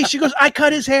P.O.D. She goes, I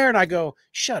cut his hair. And I go,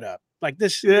 shut up. Like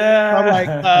this. Yeah. I'm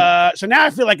like, so now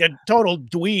I feel like a total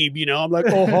dweeb, I'm like,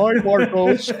 oh, hi,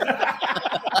 Marcos.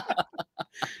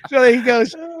 So he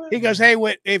goes, hey,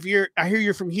 I hear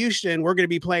you're from Houston. We're going to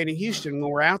be playing in Houston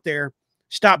when we're out there.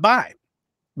 Stop by.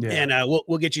 Yeah. And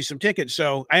we'll get you some tickets.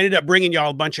 So I ended up bringing y'all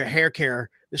a bunch of hair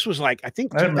care. This was like, I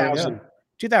think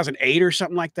 2008 or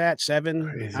something like that. 7,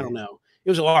 Crazy. I don't know. It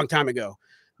was a long time ago.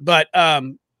 But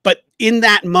in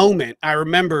that moment, I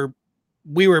remember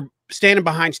we were standing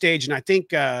behind stage, and I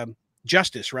think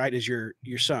Justice, right, is your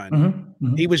son. Mm-hmm.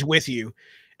 Mm-hmm. He was with you.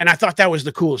 And I thought that was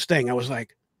the coolest thing. I was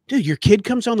like, dude, your kid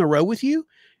comes on the road with you?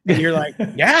 And you're like,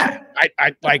 yeah,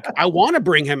 I want to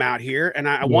bring him out here, and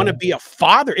I want to be a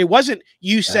father. It wasn't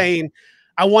you saying,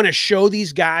 I want to show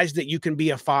these guys that you can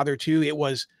be a father too. It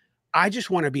was, I just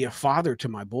want to be a father to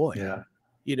my boy. Yeah.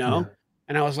 You know?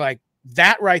 And I was like,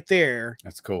 that right there,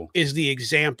 that's cool, is the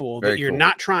example Very that you're cool.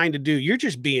 not trying to do. You're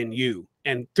just being you.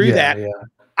 And through that,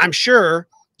 I'm sure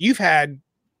you've had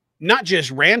not just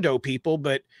rando people,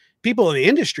 but people in the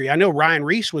industry. I know Ryan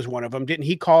Reese was one of them. Didn't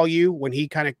he call you when he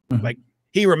kind of like,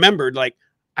 he remembered, like,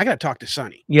 I got to talk to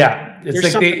Sonny. Yeah. It's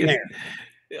There's like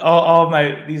all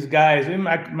these guys,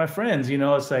 my friends, you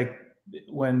know, it's like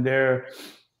when they're,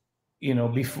 you know,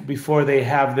 before they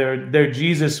have their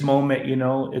Jesus moment, you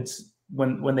know, it's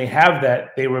when they have that,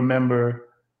 they remember,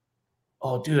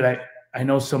 oh dude, I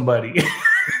know somebody.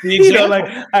 You know, like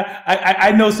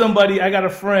I know somebody, I got a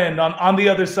friend on the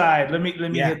other side. Let me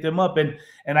hit them up. And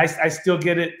I still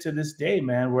get it to this day,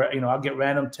 man, where, you know, I'll get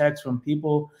random texts from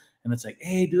people and it's like,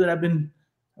 hey dude, I've been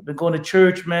going to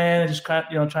church, man, just kind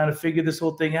of, you know, trying to figure this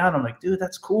whole thing out. I'm like, dude,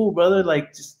 that's cool, brother.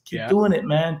 Like, just keep doing it,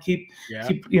 man. Keep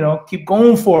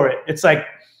going for it. It's like,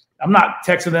 I'm not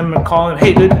texting them and calling,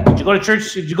 hey dude, did you go to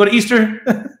church? Did you go to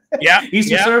Easter?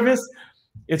 Easter service.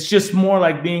 It's just more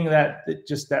like being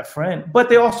that friend. But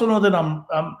they also know that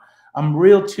I'm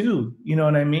real too. You know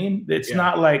what I mean? It's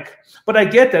not like, but I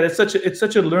get that. It's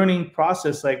such a learning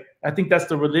process. Like, I think that's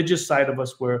the religious side of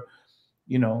us where,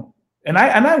 you know, and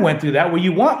I went through that, where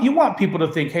you want people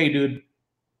to think, hey dude,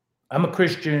 I'm a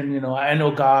Christian, you know, I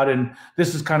know God, and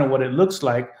this is kind of what it looks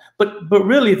like. But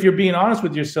really, if you're being honest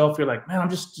with yourself, you're like, man, I'm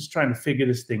just trying to figure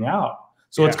this thing out.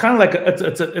 So it's kind of like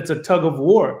it's a tug of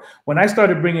war. When I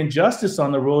started bringing Justice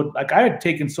on the road, like, I had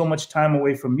taken so much time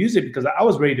away from music because I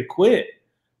was ready to quit,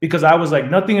 because I was like,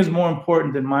 nothing is more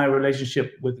important than my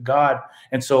relationship with God.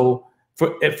 And so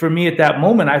for me at that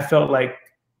moment, I felt like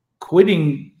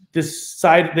quitting this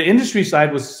side, the industry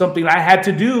side, was something I had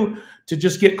to do to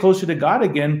just get closer to God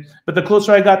again. But the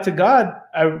closer I got to God,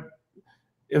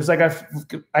 it was like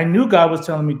I knew God was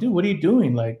telling me, dude, what are you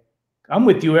doing? Like, I'm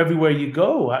with you everywhere you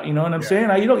go. You know what I'm saying?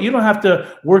 You don't have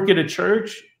to work at a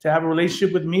church to have a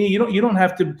relationship with me. You don't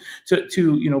have to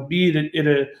you know, be at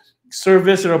a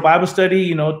service or a Bible study,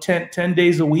 you know, 10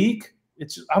 days a week.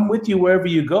 I'm with you wherever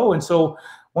you go. And so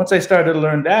once I started to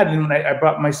learn that, and when I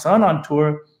brought my son on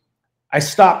tour, I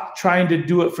stopped trying to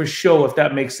do it for show, if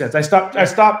that makes sense. I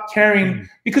stopped caring,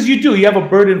 because you have a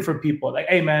burden for people. Like,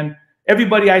 hey man,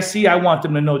 everybody I see, I want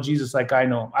them to know Jesus like I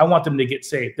know him. I want them to get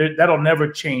saved. That'll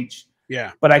never change.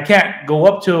 Yeah. But I can't go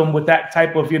up to them with that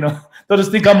type of, you know, they'll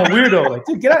just think I'm a weirdo. Like,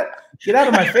 dude, get out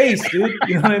of my face, dude.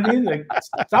 You know what I mean? Like,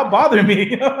 stop bothering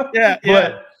me. You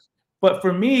know? But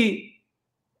for me,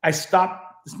 I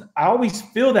always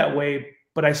feel that way,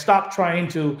 but I stopped trying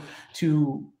to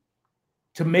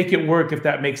make it work, if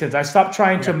that makes sense. I stopped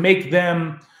trying to make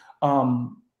them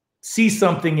see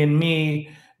something in me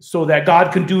so that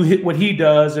God can do what he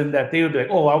does, and that they would be like,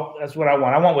 oh, that's what I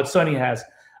want. I want what Sonny has.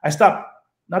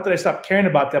 Not that I stopped caring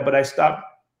about that, but I stopped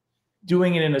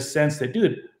doing it in a sense that,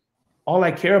 dude, all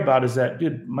I care about is that,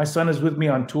 dude, my son is with me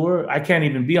on tour. I can't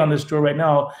even be on this tour right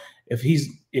now if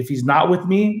he's not with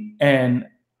me. And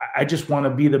I just want to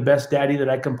be the best daddy that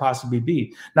I can possibly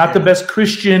be. Not the best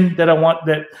Christian that I want,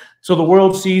 so the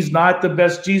world sees, not the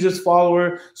best Jesus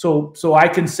follower, so I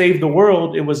can save the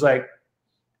world. It was like,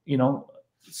 you know,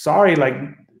 sorry, like,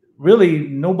 really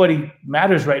nobody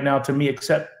matters right now to me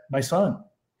except my son.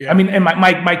 I mean, and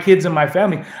my kids and my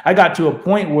family. I got to a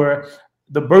point where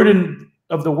the burden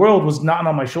of the world was not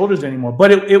on my shoulders anymore,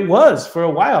 but it was for a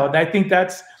while. And I think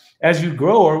that's, as you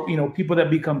grow, or, you know, people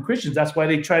that become Christians, that's why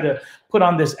they try to put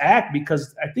on this act,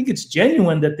 because I think it's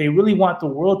genuine that they really want the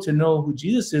world to know who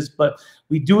Jesus is, but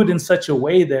we do it in such a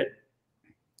way that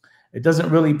it doesn't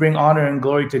really bring honor and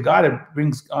glory to God. It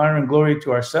brings honor and glory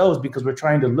to ourselves, because we're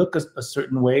trying to look a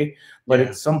certain way. But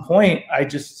at some point, I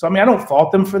don't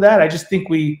fault them for that. I just think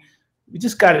we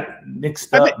just got it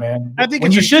mixed up, man. I think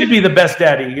when you should be the best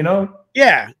daddy, you know?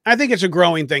 Yeah, I think it's a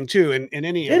growing thing too, in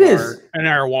any of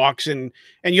our walks, and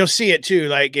you'll see it too,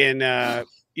 like in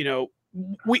you know,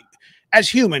 we as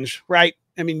humans, right?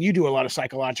 I mean, you do a lot of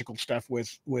psychological stuff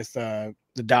with the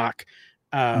doc.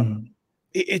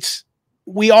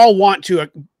 We all want to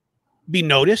be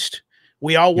noticed.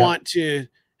 We all want to,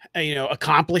 you know,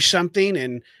 accomplish something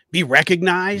and be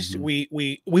recognized. We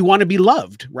want to be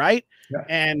loved, right?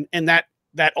 And that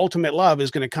that ultimate love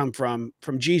is going to come from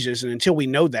Jesus. And until we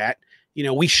know that, you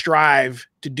know, we strive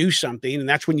to do something, and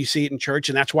that's when you see it in church.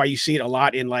 And that's why you see it a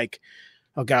lot in, like,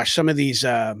 oh gosh, some of these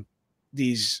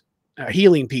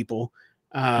healing people.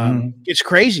 It's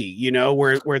crazy, you know,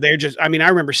 where they're just, I mean, I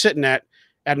remember sitting at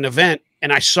an event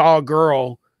and I saw a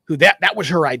girl who that was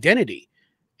her identity.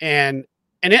 And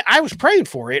I was praying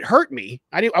for it. It hurt me.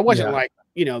 I wasn't like,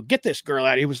 you know, get this girl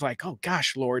out. It was like, oh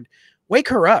gosh, Lord, wake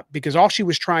her up, because all she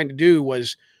was trying to do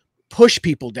was push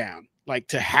people down, like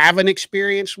to have an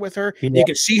experience with her. Yeah. You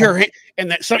can see her,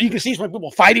 and so you can see some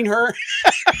people fighting her.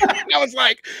 And I was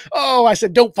like, oh, I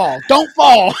said, don't fall.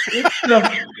 Oh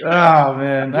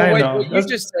man, well, I know. What you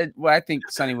just said, well, I think,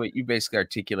 Sonny, what you basically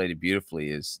articulated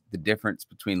beautifully is the difference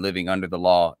between living under the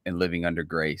law and living under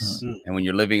grace. And when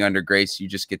you're living under grace, you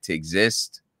just get to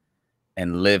exist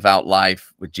and live out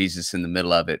life with Jesus in the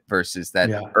middle of it, versus that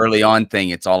early on thing.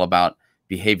 It's all about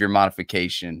behavior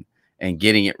modification and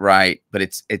getting it right. But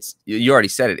it's you already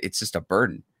said it. It's just a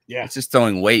burden. Yeah. It's just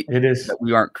throwing weight that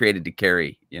we aren't created to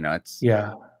carry. You know, it's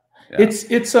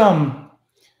it's I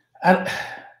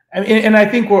mean, and I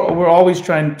think we're always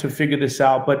trying to figure this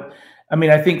out. But I mean,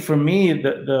 I think for me,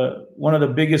 the one of the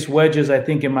biggest wedges, I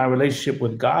think, in my relationship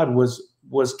with God was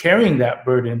carrying that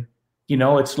burden. You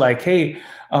know, it's like, hey,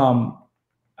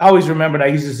 I always remembered, I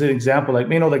use this as an example, like,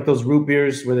 you know, like those root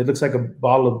beers where it looks like a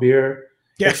bottle of beer.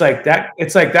 Yeah. It's like that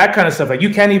kind of stuff. Like,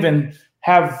 you can't even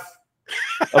have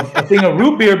a thing of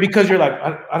root beer because you're like,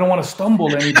 I don't want to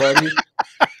stumble anybody.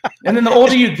 And then the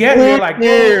older you get, you're like,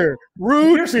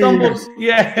 root stumbles.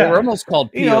 Yeah. They're almost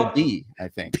called P.O.D, I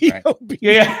think. Right?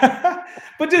 Yeah.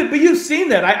 But you've seen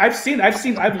that. I've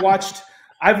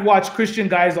watched Christian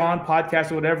guys on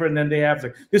podcasts or whatever, and then they have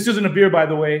like, this isn't a beer, by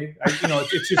the way. You know,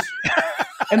 it's just,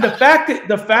 and the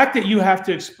fact that you have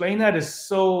to explain that is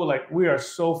so, like, we are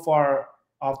so far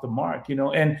off the mark, you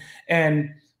know, and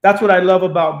that's what I love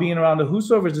about being around the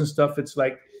whosoevers and stuff. It's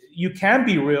like, you can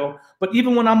be real, but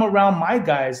even when I'm around my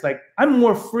guys, like, I'm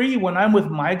more free when I'm with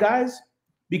my guys,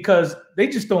 because they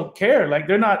just don't care. Like,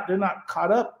 they're not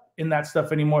caught up in that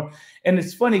stuff anymore. And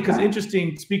it's funny because,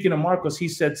 interesting, speaking of Marcos, he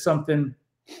said something.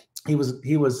 He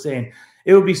was saying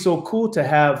it would be so cool to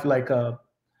have like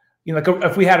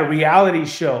if we had a reality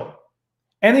show,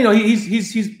 and you know,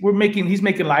 he's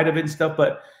making light of it and stuff,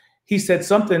 but he said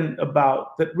something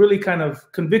about that really kind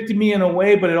of convicted me in a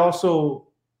way, but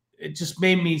it just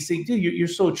made me think, dude, you're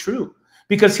so true,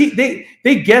 because they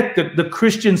get the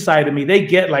Christian side of me. They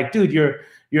get like, dude,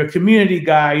 you're a community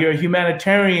guy, you're a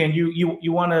humanitarian,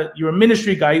 you're a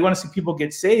ministry guy, you want to see people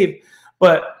get saved,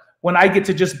 but when I get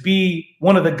to just be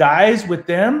one of the guys with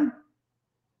them,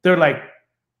 they're like,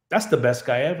 that's the best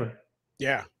guy ever.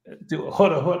 Yeah. Dude,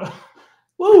 hold on.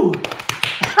 Woo.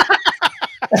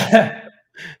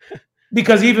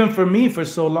 Because even for me, for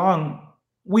so long,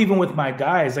 even with my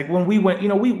guys, like when we went, you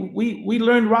know, we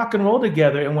learned rock and roll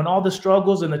together. And when all the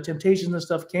struggles and the temptations and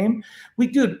stuff came,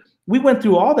 we went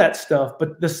through all that stuff.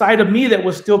 But the side of me that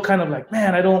was still kind of like,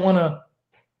 man, I don't want to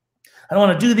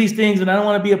do these things, and I don't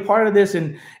want to be a part of this.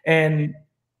 And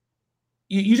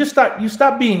you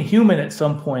stop being human at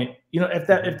some point, you know, if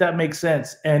that makes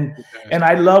sense. And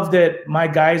I love that my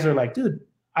guys are like, dude,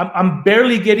 I'm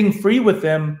barely getting free with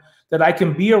them, that I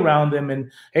can be around them. And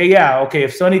hey, yeah, okay,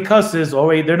 if Sonny cusses,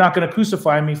 wait, they're not going to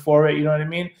crucify me for it. You know what I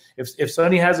mean? If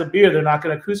Sonny has a beer, they're not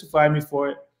going to crucify me for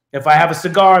it. If I have a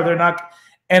cigar, they're not.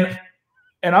 And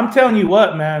I'm telling you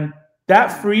what, man,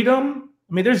 that freedom.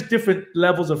 I mean, there's different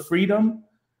levels of freedom,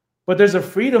 but there's a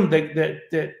freedom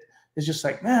that is just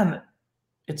like, man,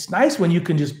 it's nice when you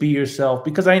can just be yourself,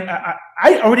 because I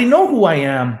already know who I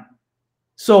am.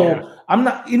 So I'm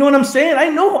not, you know what I'm saying? I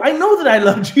know that I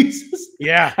love Jesus.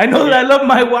 Yeah. I know that I love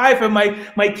my wife and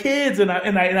my kids, and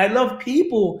I love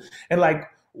people. And like,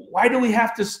 why do we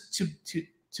have to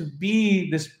be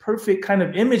this perfect kind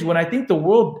of image, when I think the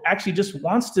world actually just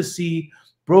wants to see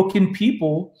broken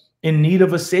people in need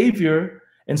of a savior,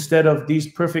 instead of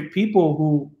these perfect people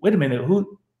who, wait a minute,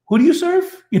 who do you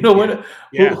serve? You know,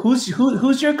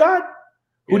 who's your God?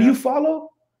 Who do you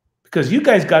follow? Because you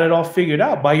guys got it all figured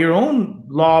out by your own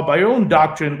law, by your own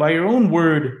doctrine, by your own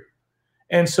word.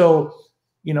 And so,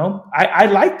 you know, I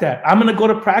like that. I'm going to go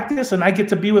to practice, and I get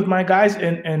to be with my guys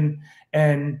and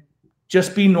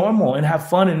just be normal and have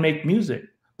fun and make music.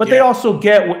 But they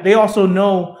also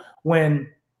know when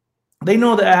they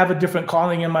know that I have a different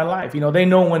calling in my life. You know, they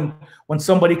know when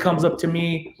somebody comes up to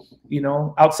me, you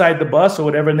know, outside the bus or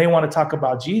whatever, and they want to talk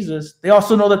about Jesus, they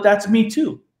also know that that's me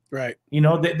too. Right. You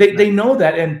know, they know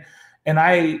that. And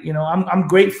I, you know, I'm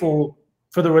grateful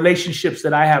for the relationships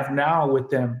that I have now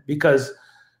with them, because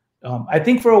I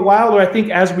think for a while, or I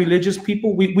think as religious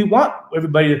people, we want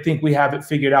everybody to think we have it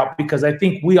figured out, because I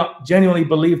think we genuinely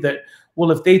believe that,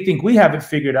 well, if they think we have it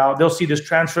figured out, they'll see this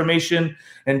transformation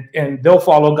and they'll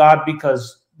follow God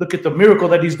because look at the miracle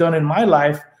that he's done in my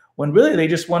life, when really they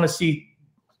just want to see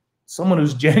someone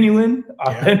who's genuine,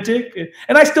 authentic. Yeah.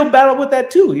 And I still battle with that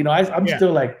too. You know, I'm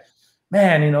still like,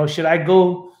 man, you know, should I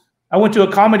go? I went to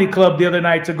a comedy club the other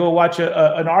night to go watch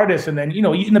an artist, and then, you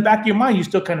know, in the back of your mind, you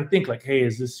still kind of think like, hey,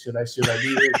 should I do this? Should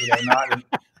I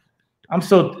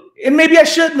not? And maybe I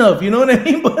shouldn't have, you know what I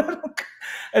mean? But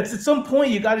at some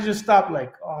point, you got to just stop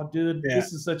like, oh, dude,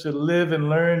 this is such a live and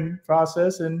learn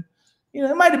process. And, you know,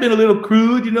 it might have been a little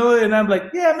crude, you know, and I'm like,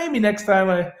 yeah, maybe next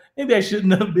time maybe I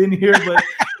shouldn't have been here, but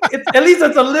at least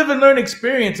it's a live and learn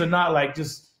experience, and not like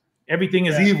just everything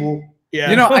is evil. Yeah.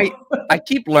 You know, I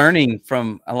keep learning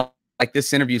from, like,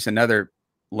 this interview is another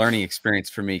learning experience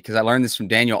for me, because I learn this from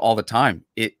Daniel all the time.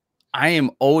 I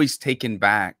am always taken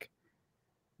back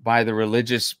by the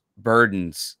religious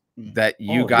burdens that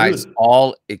you guys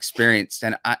all experienced.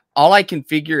 And all I can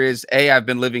figure is, A, I've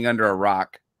been living under a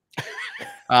rock.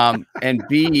 And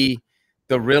B,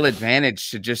 the real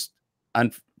advantage to just,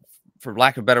 for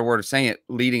lack of a better word of saying it,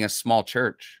 leading a small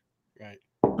church. Right.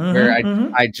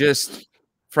 Where I just,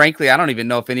 frankly, I don't even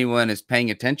know if anyone is paying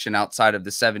attention outside of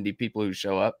the 70 people who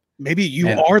show up. Maybe you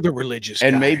are the religious guy.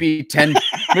 And maybe 10,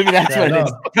 maybe that's what it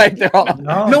is. Right? They're all,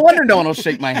 no wonder no one will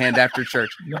shake my hand after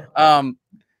church.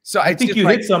 So I think you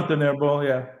hit something there, bro.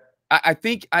 Yeah. I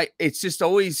think it's just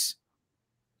always,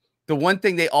 the one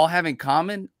thing they all have in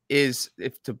common is,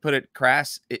 if to put it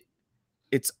crass,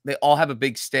 they all have a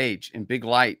big stage and big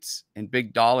lights and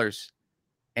big dollars.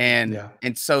 And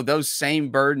so those same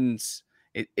burdens,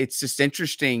 it's just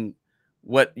interesting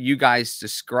what you guys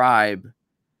describe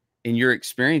in your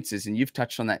experiences. And you've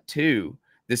touched on that too.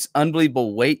 This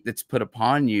unbelievable weight that's put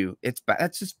upon you.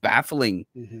 That's just baffling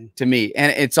to me.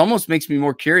 And it's almost makes me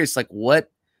more curious, like,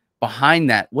 what behind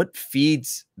that, what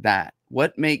feeds that,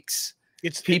 what makes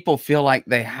people feel like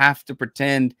they have to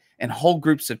pretend, and whole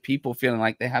groups of people feeling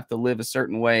like they have to live a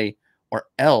certain way or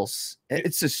else.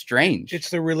 It's just strange. It's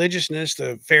the religiousness,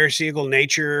 the Pharisaical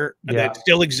nature that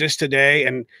still exists today.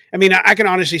 And I mean, I can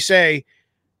honestly say,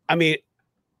 I mean,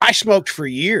 I smoked for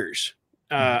years.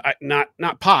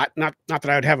 Not pot, not that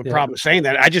I would have a problem saying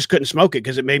that. I just couldn't smoke it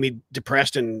because it made me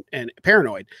depressed and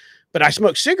paranoid. But I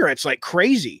smoked cigarettes like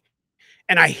crazy,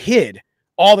 and I hid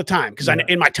all the time because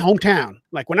in my hometown,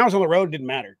 like when I was on the road, it didn't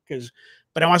matter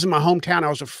but I was in my hometown. I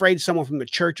was afraid someone from the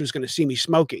church was going to see me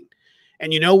smoking.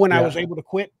 And you know, when I was able to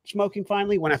quit smoking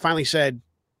finally, when I finally said,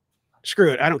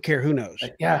 screw it, I don't care who knows.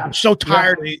 I'm so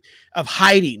tired of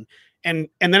hiding. And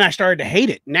then I started to hate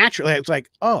it naturally. It's like,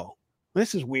 oh,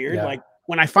 this is weird. Like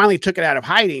when I finally took it out of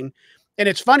hiding. And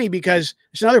it's funny because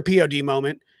it's another POD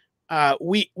moment.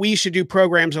 We used to do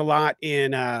programs a lot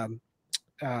in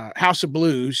House of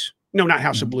Blues. No, not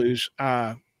House of Blues.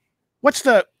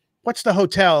 What's the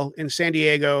hotel in San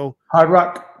Diego? Hard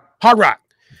Rock. Hard Rock.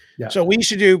 Yeah. So we used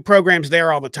to do programs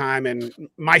there all the time. And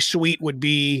my suite would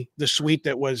be the suite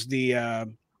that was the,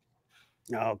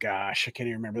 oh gosh, I can't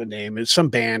even remember the name. It's some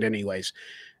band anyways.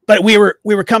 But we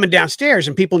were coming downstairs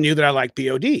and people knew that I liked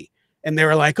P.O.D. And they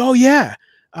were like, oh yeah.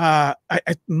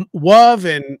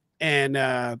 Wuv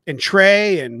and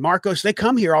Trey and Marcos, they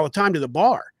come here all the time to the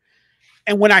bar.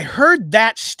 And when I heard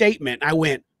that statement, I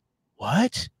went,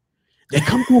 what? They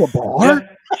come to a bar?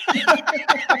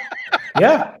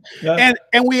 Yeah.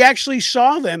 And we actually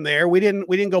saw them there. We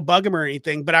didn't go bug them or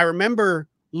anything, but I remember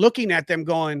looking at them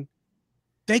going,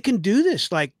 they can do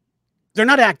this. Like, they're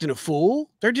not acting a fool.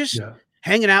 They're just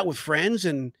hanging out with friends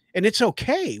and it's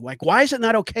okay. Like, why is it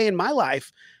not okay in my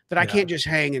life that I can't just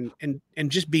hang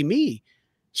and just be me?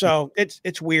 So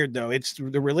it's weird though. It's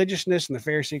the religiousness and the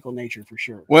Pharisaical nature for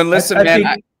sure. Well, listen, man.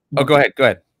 Go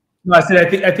ahead. No,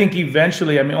 I think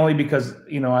eventually, I mean, only because,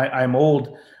 you know, I'm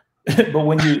old, but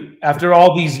when after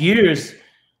all these years,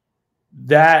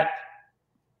 that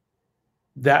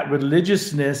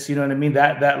religiousness, you know what I mean?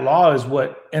 That law is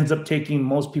what ends up taking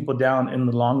most people down in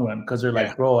the long run. Cause they're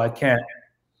like, bro, I can't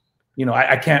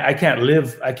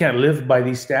live by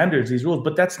these standards, these rules,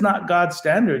 but that's not God's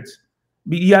standards.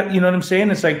 Yeah. You know what I'm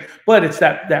saying? It's like, but it's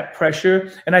that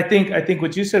pressure. And I think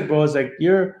what you said, bro, is like,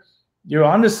 you're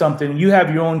onto something. You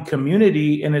have your own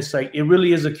community, and it's like, it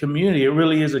really is a community. It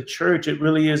really is a church. It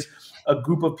really is a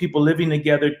group of people living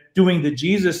together doing the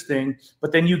Jesus thing.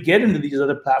 But then you get into these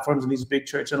other platforms and these big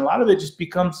churches, and a lot of it just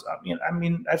becomes, I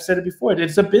mean, I've said it before,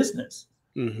 it's a business.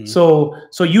 So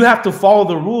you have to follow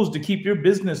the rules to keep your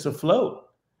business afloat.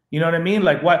 You know what I mean?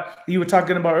 Like what you were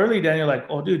talking about earlier, Daniel, like,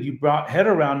 oh dude, you brought head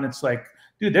around. And it's like,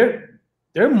 dude,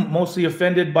 they're mostly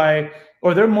offended by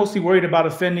or they're mostly worried about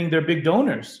offending their big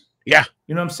donors. Yeah.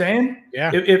 You know what I'm saying?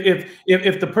 Yeah.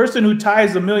 If the person who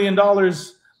ties $1 million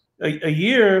a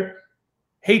year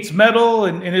hates metal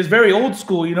and is very old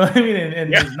school, you know what I mean,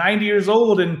 and is 90 years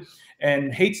old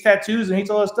and hates tattoos and hates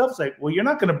all that stuff, it's like, well, you're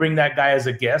not going to bring that guy as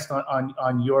a guest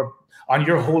on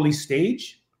your holy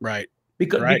stage, right?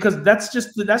 Because that's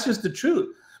just the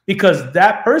truth. Because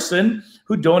that person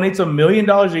who donates $1 million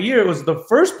a year was the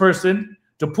first person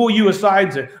to pull you aside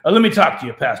and say, let me talk to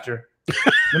you, Pastor.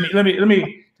 let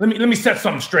me set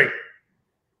something straight.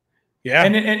 Yeah.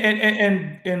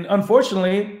 And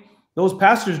unfortunately, those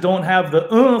pastors don't have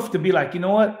the oomph to be like, you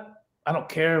know what? I don't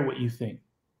care what you think.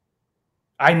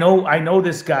 I know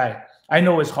this guy. I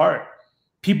know his heart.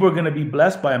 People are going to be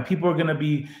blessed by him.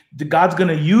 God's going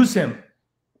to use him.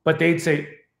 But they'd say,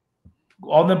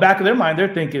 all in the back of their mind,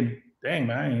 they're thinking, dang,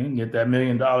 man, I ain't get that $1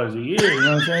 million a year. You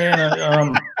know what I'm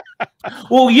saying?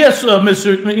 Well, yes,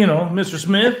 Mr.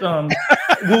 Smith,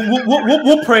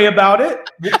 we'll pray about it.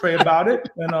 We'll pray about it.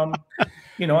 And, and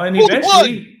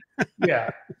eventually,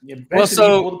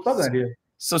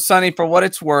 so Sonny, for what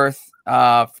it's worth,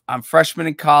 I'm freshman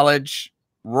in college,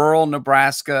 rural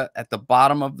Nebraska. At the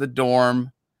bottom of the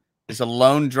dorm is a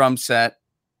lone drum set.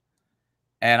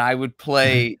 And I would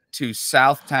play to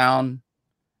Southtown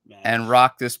and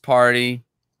rock this party.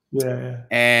 Yeah.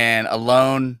 And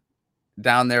alone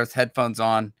down there with headphones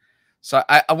on. So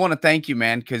I want to thank you,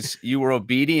 man, because you were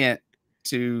obedient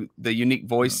to the unique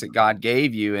voice that God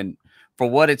gave you. And for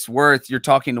what it's worth, you're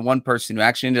talking to one person who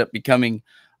actually ended up becoming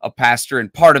a pastor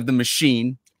and part of the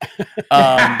machine.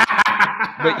 But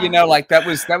like that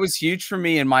was huge for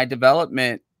me in my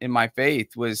development in my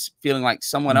faith, was feeling like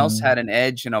someone else had an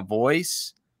edge and a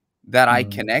voice that I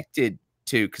connected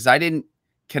to, because I didn't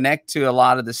connect to a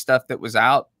lot of the stuff that was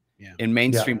out in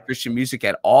mainstream Christian music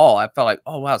at all. I felt like,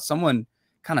 oh wow, someone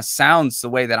kind of sounds the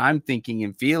way that I'm thinking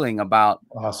and feeling about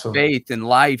faith and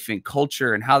life and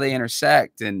culture and how they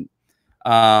intersect. And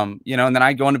and then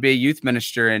I go on to be a youth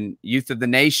minister and Youth of the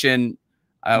Nation.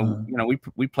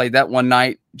 We played that one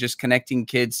night, just connecting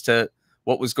kids to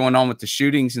what was going on with the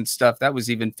shootings and stuff. That was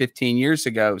even 15 years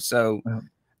ago. So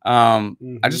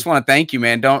I just want to thank you,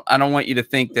 man. I don't want you to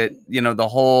think that, the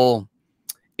whole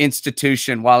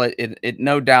institution, while it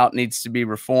no doubt needs to be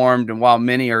reformed, and while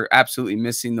many are absolutely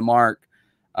missing the mark,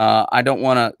 I don't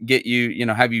want to get you,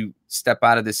 have you step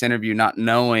out of this interview not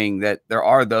knowing that there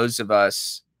are those of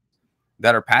us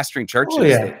that are pastoring churches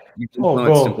that you've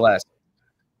influenced and blessed.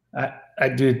 I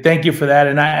do. Thank you for that.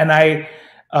 And I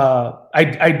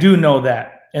do know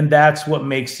that. And that's what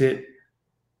makes it,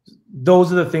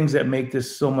 those are the things that make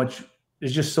this so much,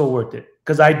 it's just so worth it.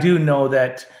 Because I do know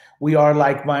that we are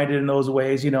like-minded in those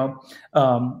ways,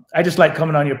 I just like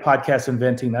coming on your podcast and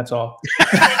venting, that's all.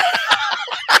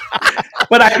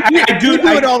 But I do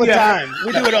it all the time.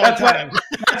 We do it all the time.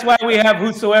 That's why we have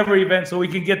Whosoever events, so we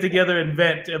can get together and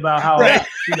vent about how,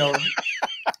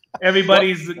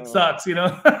 everybody's sucks,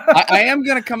 I am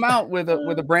going to come out with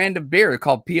a brand of beer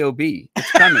called P.O.D.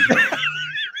 It's coming.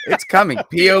 It's coming.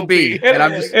 P.O.D. And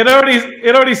I'm just, it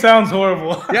already sounds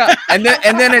horrible. Yeah. And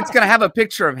then it's going to have a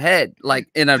picture of head, like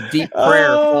in a deep prayer.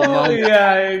 Oh,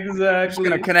 yeah, exactly. It's going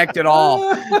to connect it all.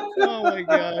 Oh my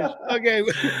gosh. Okay.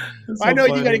 So I know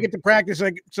you got to get to practice.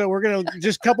 So we're going to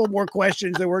just a couple more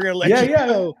questions that we're going to let you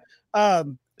know.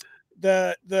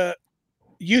 The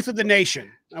Youth of the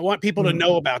Nation. I want people to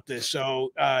know about this. So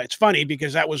it's funny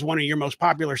because that was one of your most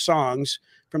popular songs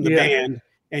from the band.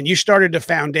 And you started a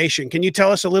foundation. Can you tell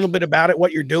us a little bit about it,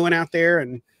 what you're doing out there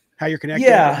and how you're connected?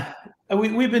 Yeah,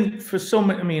 we've been for so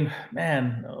many,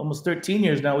 almost 13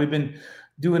 years now, we've been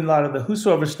doing a lot of the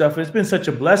Whosoever stuff. It's been such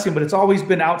a blessing, but it's always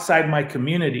been outside my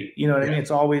community. You know what I mean?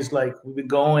 It's always like we've been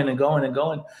going and going and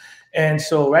going. And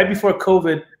so right before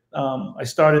COVID, I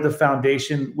started the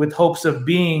foundation with hopes of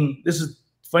being, this is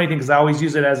funny thing because I always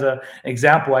use it as an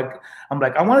example. I'm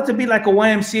like, I want it to be like a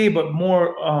YMCA, but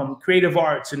more creative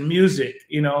arts and music,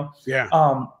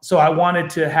 So I wanted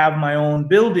to have my own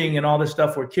building and all this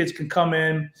stuff where kids can come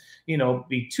in,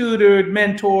 be tutored,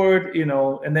 mentored,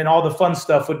 and then all the fun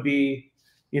stuff would be,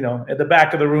 at the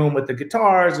back of the room with the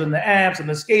guitars and the amps and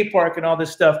the skate park and all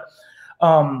this stuff.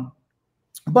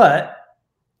 But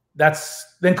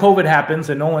then COVID happens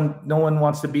and no one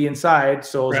wants to be inside.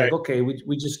 So I was like, okay,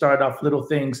 we just started off little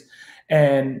things.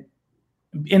 And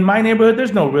in my neighborhood,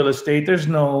 there's no real estate. That's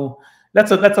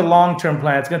a long-term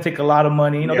plan. It's going to take a lot of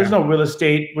money. There's no real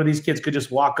estate where these kids could just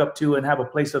walk up to and have a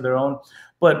place of their own.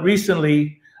 But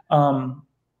recently,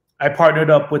 I partnered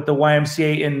up with the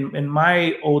YMCA in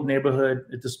my old neighborhood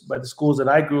by the schools that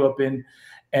I grew up in.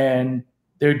 And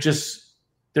they're just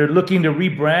they're looking to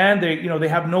rebrand. They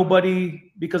have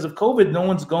nobody because of COVID. No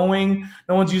one's going.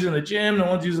 No one's using the gym. No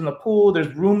one's using the pool.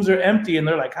 There's rooms are empty, and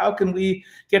they're like, how can we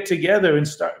get together and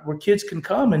start where kids can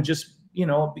come and just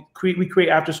we create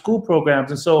after school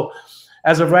programs. And so,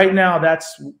 as of right now,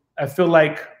 I feel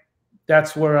like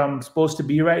that's where I'm supposed to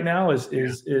be right now. Is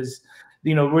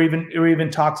we're even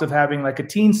talks of having like a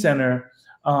teen center,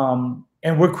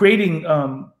 and we're creating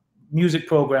music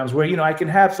programs where I can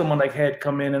have someone like Head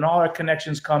come in and all our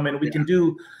connections come in. We can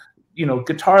do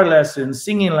guitar lessons,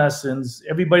 singing lessons.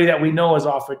 Everybody that we know is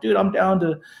offered. Dude, I'm down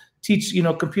to teach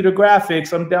computer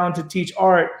graphics. I'm down to teach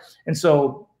art. And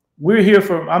so we're here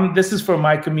this is for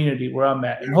my community where I'm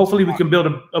at, and hopefully we can build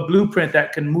a blueprint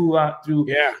that can move out through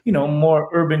more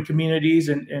urban communities.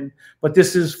 But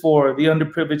this is for the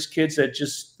underprivileged kids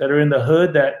that are in the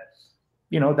hood that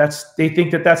they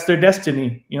think that's their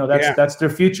destiny. That's their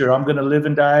future. I'm going to live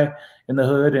and die in the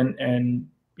hood. And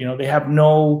they have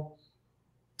no,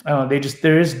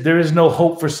 there is no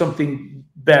hope for something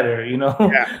better.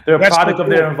 They're a product of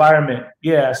their environment.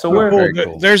 Yeah. So we're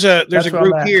cool. There's a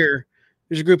group here.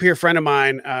 There's a group here, a friend of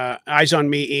mine, Eyes on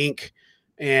Me, Inc.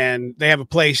 And they have a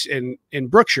place in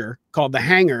Brookshire called The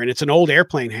Hangar. And it's an old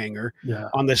airplane hangar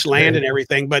on this land and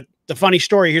everything. But the funny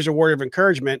story, here's a word of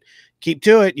encouragement. Keep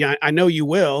to it. Yeah, I know you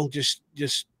will. Just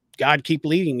God keep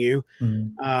leading you.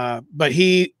 But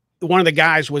one of the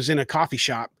guys was in a coffee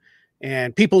shop,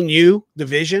 and people knew the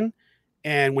vision.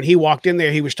 And when he walked in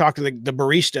there, he was talking to the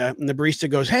barista, and the barista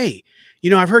goes, "Hey,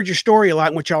 I've heard your story a lot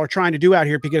and what y'all are trying to do out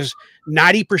here, because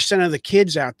 90% of the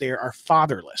kids out there are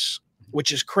fatherless,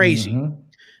 which is crazy."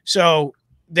 So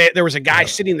there was a guy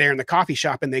sitting there in the coffee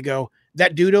shop, and they go,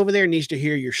 "That dude over there needs to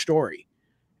hear your story."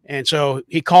 And so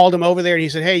he called him over there, and he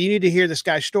said, "Hey, you need to hear this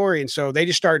guy's story." And so they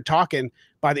just started talking.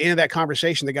 By the end of that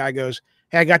conversation, the guy goes,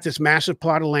 "Hey, I got this massive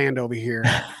plot of land over here.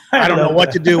 I don't know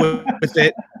what to do with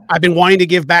it. I've been wanting to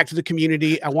give back to the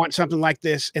community. I want something like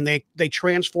this." And they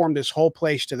transformed this whole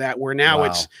place to that, where now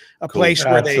it's a place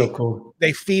where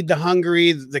they feed the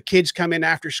hungry. The kids come in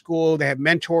after school. They have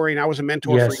mentoring. I was a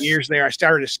mentor for years there. I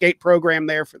started a skate program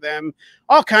there for them,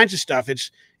 all kinds of stuff.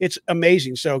 It's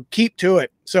amazing. So keep to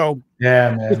it. So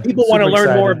yeah, man. If people want to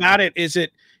learn more about it, is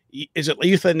it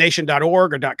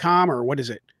youththenation.org or .com, or what is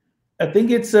it? I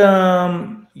think it's Youth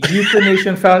of the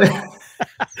Nation Foundation.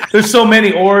 There's so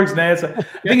many orgs, man. I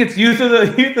think it's Youth of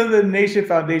the Nation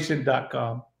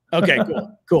Foundation.com. Okay,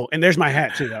 cool. And there's my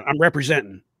hat too. I'm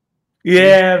representing.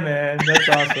 Yeah, man, that's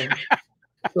awesome.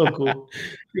 So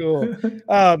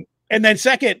cool. And then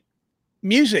second,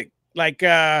 music. Like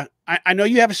I know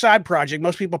you have a side project.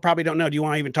 Most people probably don't know. Do you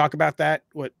want to even talk about that?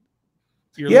 What?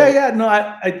 No,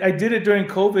 I did it during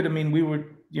COVID. I mean,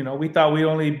 we thought we'd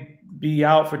only be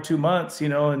out for 2 months,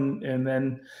 and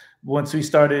then once we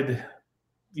started,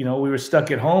 we were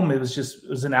stuck at home. It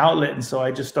was an outlet. And so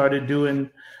I just started doing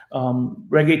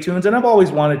reggae tunes, and I've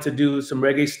always wanted to do some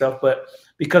reggae stuff, but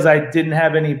because I didn't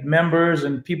have any members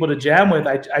and people to jam with,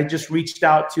 I just reached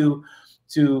out to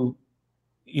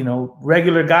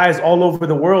regular guys all over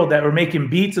the world that were making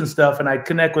beats and stuff. And I'd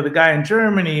connect with a guy in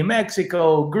Germany,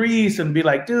 Mexico, Greece, and be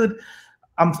like, "Dude,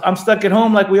 I'm stuck at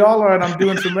home like we all are, and I'm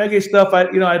doing some reggae stuff.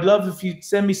 I'd love if you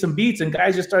send me some beats." And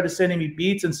guys just started sending me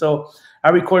beats. And so I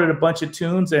recorded a bunch of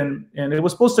tunes, and it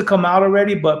was supposed to come out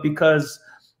already, but because,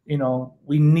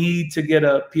 we need to get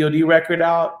a P.O.D. record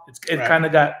out, it kind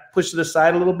of got pushed to the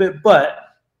side a little bit, but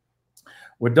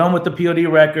we're done with the P.O.D.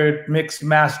 record, mixed,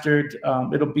 mastered.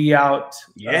 It'll be out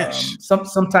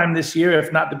sometime this year,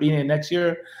 if not the beginning of next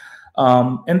year.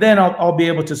 And then I'll be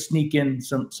able to sneak in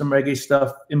some reggae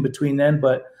stuff in between then.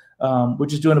 But we're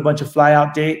just doing a bunch of fly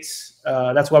out dates.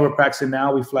 That's why we're practicing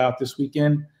now. We fly out this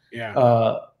weekend.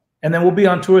 Yeah. And then we'll be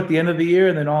on tour at the end of the year,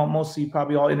 and then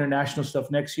probably all international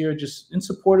stuff next year, just in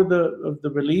support of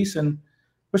the release. And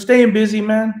we're staying busy,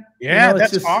 man. Yeah,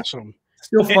 that's awesome.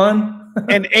 Still fun.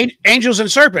 And Angels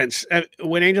and Serpents,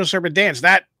 when Angels and Serpent dance,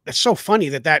 that's so funny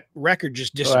that record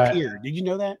just disappeared. Right. Did you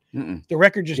know that? The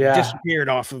record just disappeared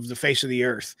off of the face of the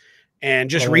earth, and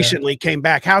just recently came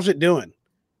back. How's it doing?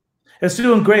 It's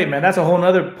doing great, man. That's a whole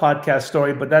nother podcast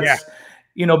story, but that's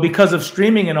because of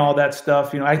streaming and all that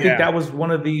stuff. I think that was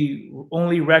one of the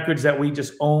only records that we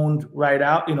just owned right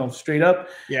out, straight up.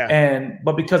 Yeah.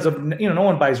 But because of no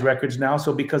one buys records now,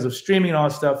 so because of streaming and all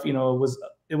that stuff,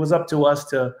 it was up to us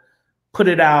to put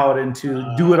it out and to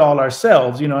do it all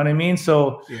ourselves. You know what I mean?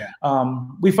 So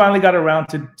we finally got around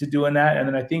to doing that, and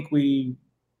then I think we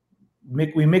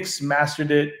remixed,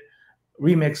 mastered,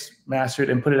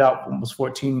 and put it out almost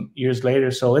 14 years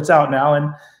later. So it's out now,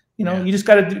 and you just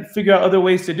got to figure out other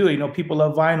ways to do it. People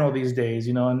love vinyl these days,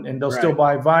 and they'll still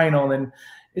buy vinyl,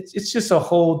 it's just a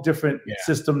whole different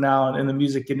system now in the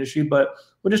music industry. But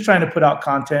we're just trying to put out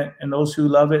content, and those who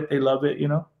love it, they love it, you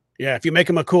know? Yeah. If you make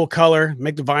them a cool color,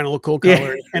 make the vinyl a cool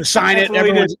color and sign it,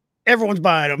 everyone's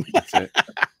buying them. That's it.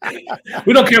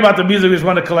 We don't care about the music. We just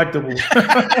want a collectible.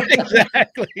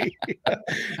 Exactly.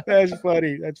 That's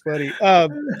funny. That's funny.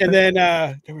 And then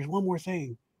there was one more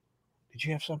thing. Did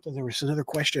you have something? There was another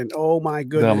question. Oh my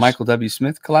goodness. The Michael W.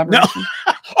 Smith collaboration?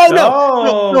 No.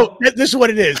 Oh no. This is what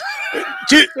it is.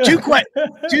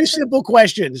 Two simple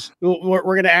questions. We're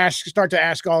going to start to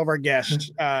ask all of our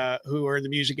guests who are in the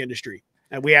music industry.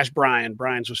 And we asked Brian.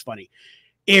 Brian's was funny.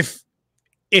 If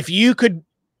you could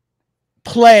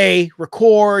play,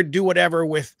 record, do whatever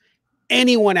with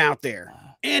anyone out there,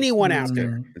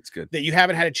 That's good. that you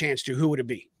haven't had a chance to, who would it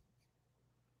be?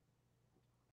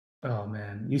 Oh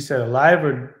man, you said alive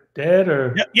or dead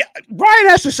or? Yeah. Brian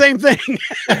asked the same thing.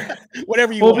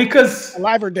 Whatever you want. Well, because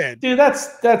alive or dead, dude,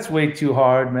 that's way too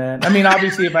hard, man. I mean,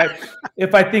 obviously, if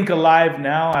I think alive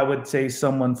now, I would say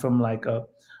someone from like a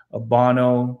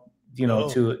Bono, you know,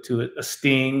 to a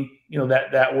Sting, you know,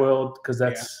 that world, because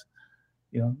that's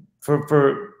you know,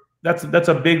 for that's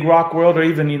a big rock world, or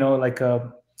even, you know, like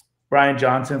Brian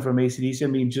Johnson from AC/DC. I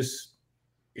mean, just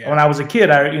when I was a kid,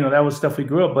 that was stuff we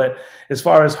grew up. But as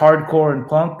far as hardcore and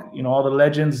punk, you know, all the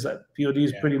legends,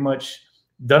 P.O.D.'s pretty much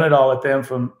done it all with them,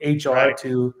 from HR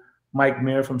to Mike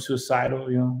Muir from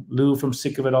Suicidal, you know, Lou from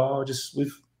Sick of It All. Just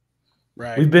we've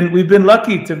been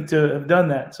lucky to have done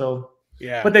that. So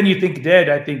yeah. But then you think dead,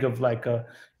 I think of like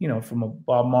you know, from a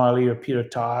Bob Marley or Peter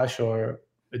Tosh or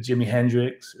a Jimi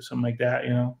Hendrix or something like that,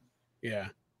 you know. Yeah.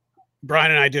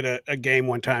 Brian and I did a game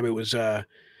one time. It was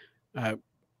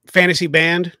fantasy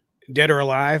band, dead or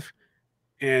alive,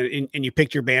 and you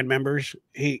picked your band members.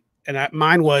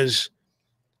 Mine was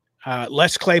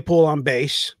Les Claypool on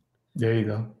bass. There you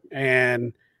go.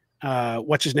 And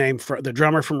what's his name, for the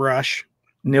drummer from Rush?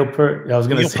 Neil Peart. I was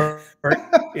going to say.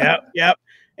 Yep.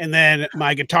 And then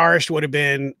my guitarist would have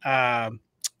been Tom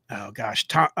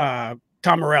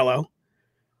Morello.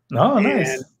 Oh,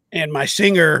 nice. And my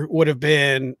singer would have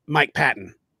been Mike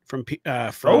Patton from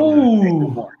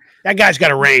that guy's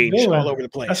got a range all over the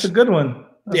place. That's a good one.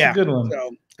 That's a good one.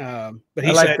 So, but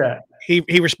he said that.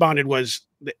 He responded was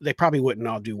they probably wouldn't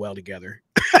all do well together.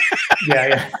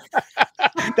 Yeah.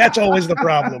 That's always the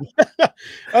problem.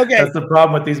 Okay. That's the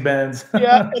problem with these bands.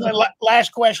 Yeah. And then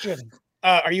last question.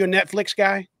 Are you a Netflix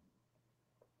guy?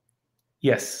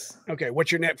 Yes. Okay.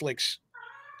 What's your Netflix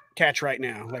catch right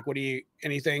now? Like,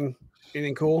 anything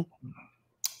cool?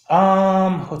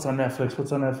 What's on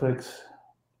Netflix?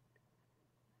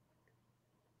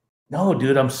 No,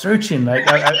 dude, I'm searching. Like,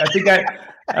 I think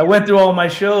I went through all my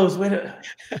shows. What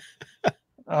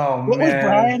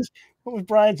was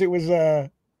Brian's? It was The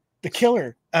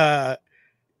Killer.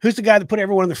 Who's the guy that put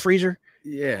everyone in the freezer?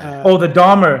 Yeah. The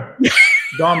Dahmer.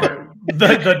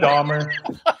 The Dahmer.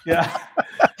 Yeah.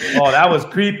 Oh, that was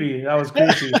creepy. That was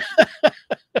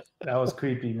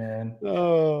creepy, man.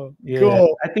 Oh, yeah.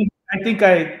 Cool. I think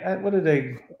what did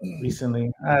I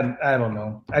recently? I don't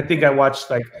know. I think I watched,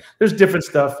 like, there's different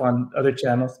stuff on other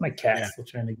channels. My cat's still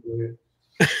trying to get here.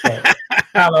 But,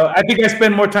 I don't know. I think I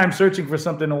spend more time searching for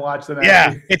something to watch than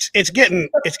I do. It's getting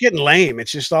lame.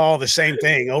 It's just all the same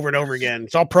thing over and over again.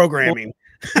 It's all programming.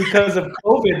 Because of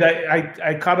COVID,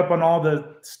 I caught up on all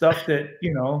the stuff that,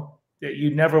 you know, that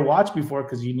you never watched before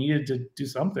because you needed to do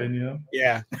something, you know?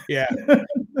 Yeah.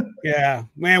 Yeah,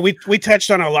 man, we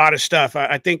touched on a lot of stuff.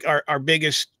 I think our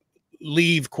biggest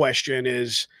leave question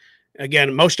is,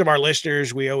 again, most of our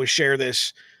listeners, we always share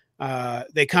this.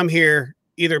 They come here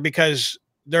either because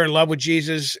they're in love with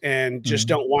Jesus and just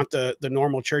don't want the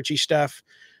normal churchy stuff,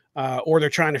 or they're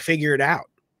trying to figure it out.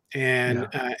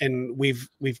 And we've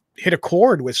hit a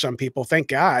chord with some people. Thank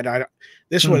God.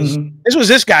 This was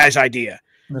this guy's idea.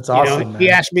 That's awesome. You know, he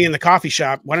asked me in the coffee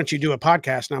shop, "Why don't you do a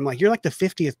podcast?" And I'm like, "You're like the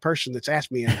 50th person that's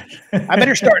asked me. I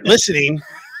better start listening."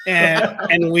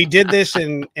 And we did this,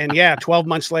 and 12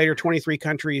 months later, 23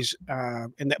 countries.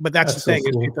 But that's the thing.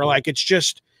 So cool. People are like,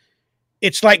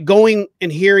 it's like going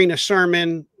and hearing a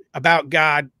sermon about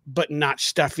God, but not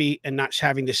stuffy and not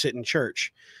having to sit in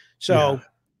church. So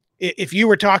if you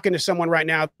were talking to someone right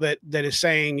now that is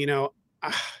saying, you know,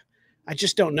 I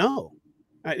just don't know.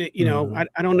 I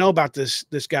don't know about this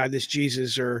guy, this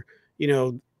Jesus, or, you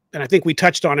know, and I think we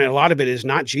touched on it. A lot of it is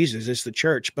not Jesus, it's the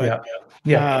church, but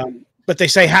but they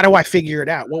say, how do I figure it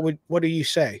out? What do you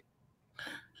say?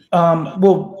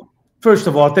 Well, first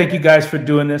of all, thank you guys for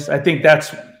doing this. I think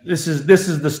this is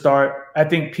the start. I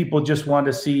think people just want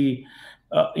to see,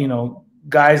 you know,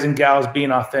 guys and gals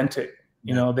being authentic.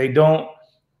 You know, they don't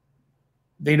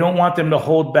they don't want them to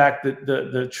hold back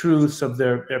the truths of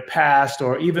their past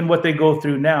or even what they go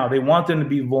through now. They want them to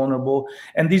be vulnerable.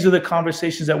 And these are the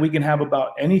conversations that we can have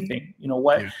about anything. You know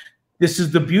what? Yeah. This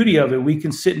is the beauty of it. We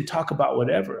can sit and talk about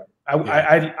whatever.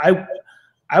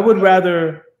 I would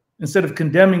rather, instead of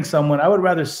condemning someone, I would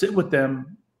rather sit with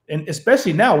them. And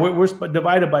especially now, we're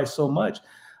divided by so much.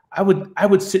 I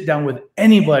would sit down with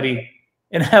anybody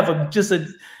and have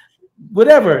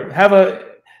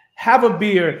have a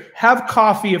beer, have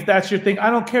coffee if that's your thing. I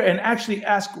don't care. And actually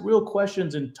ask real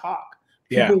questions and talk.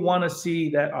 People want to see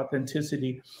that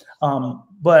authenticity.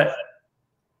 But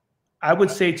I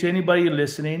would say to anybody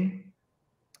listening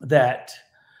that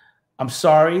I'm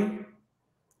sorry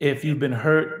if you've been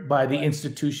hurt by the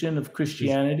institution of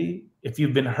Christianity, if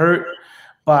you've been hurt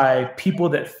by people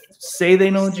that say they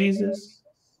know Jesus,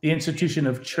 the institution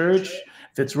of church,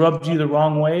 if it's rubbed you the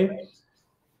wrong way,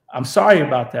 I'm sorry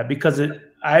about that, because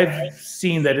I've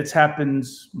seen that it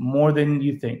happens more than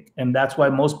you think. And that's why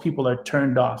most people are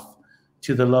turned off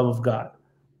to the love of God.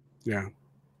 Yeah.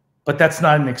 But that's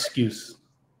not an excuse,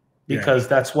 because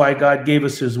that's why God gave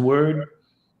us his word.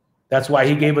 That's why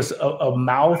he gave us a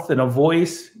mouth and a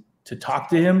voice to talk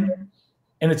to him.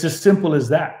 And it's as simple as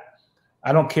that.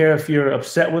 I don't care if you're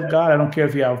upset with God. I don't care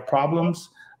if you have problems.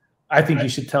 I think you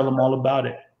should tell him all about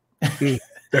it.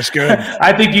 That's good.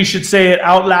 I think you should say it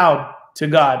out loud to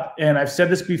God. And I've said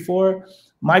this before,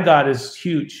 my God is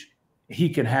huge. He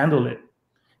can handle it.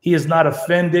 He is not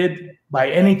offended by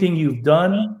anything you've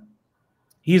done.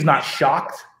 He's not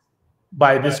shocked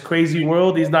by this crazy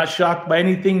world. He's not shocked by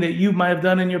anything that you might have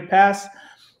done in your past.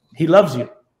 He loves you.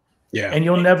 Yeah. And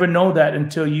you'll never know that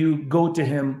until you go to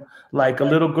him like a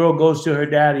little girl goes to her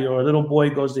daddy or a little boy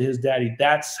goes to his daddy.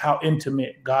 That's how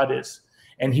intimate God is.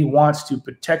 And he wants to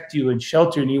protect you and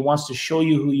shelter you, and he wants to show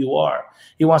you who you are.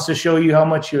 He wants to show you how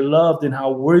much you're loved and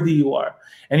how worthy you are.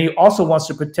 And he also wants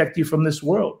to protect you from this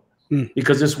world,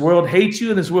 because this world hates you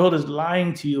and this world is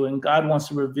lying to you. And God wants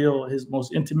to reveal his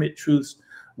most intimate truths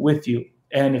with you.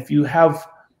 And if you have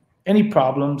any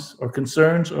problems or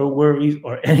concerns or worries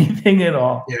or anything at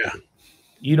all,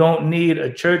 you don't need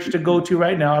a church to go to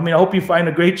right now. I mean, I hope you find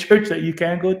a great church that you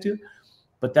can go to,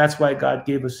 but that's why God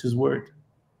gave us his word.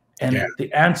 And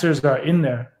the answers are in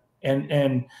there.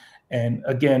 And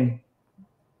again,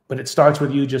 but it starts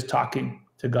with you just talking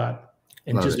to God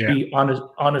and Love just it. Be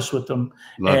honest with them.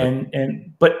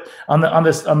 But on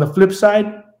the flip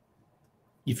side,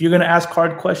 if you're going to ask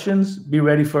hard questions, be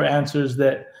ready for answers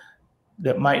that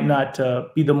might not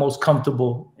be the most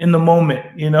comfortable in the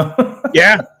moment, you know?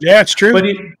 Yeah, it's true.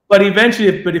 But eventually,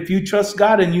 if you trust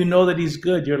God and you know that he's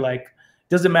good, you're like,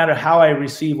 doesn't matter how I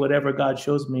receive whatever God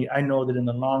shows me. I know that in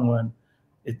the long run,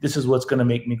 this is what's going to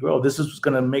make me grow. This is what's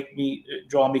going to make me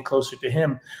draw me closer to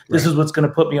him. This is what's going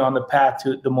to put me on the path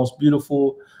to the most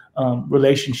beautiful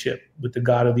relationship with the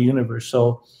God of the universe.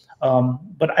 So,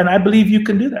 and I believe you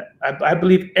can do that. I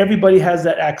believe everybody has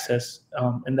that access,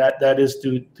 and that is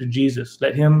through Jesus.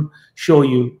 Let him show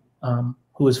you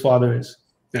who his Father is.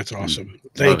 That's awesome.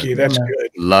 Thank you. That's good.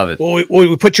 Love it. Will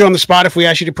we put you on the spot if we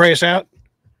ask you to pray us out?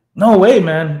 No way,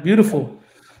 man. Beautiful.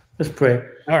 Let's pray.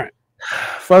 All right.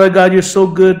 Father God, you're so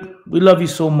good. We love you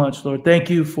so much, Lord. Thank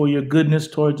you for your goodness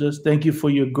towards us. Thank you for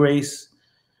your grace.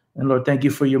 And Lord, thank you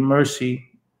for your mercy.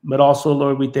 But also,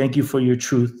 Lord, we thank you for your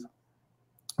truth.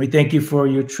 We thank you for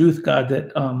your truth, God,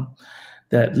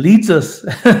 that leads us.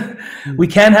 We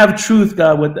can't have truth,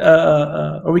 God,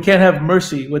 or we can't have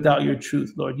mercy without your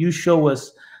truth, Lord. You show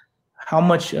us how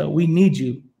much we need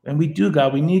you. And we do,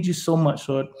 God. We need you so much,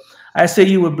 Lord. I say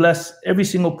you would bless every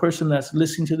single person that's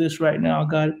listening to this right now,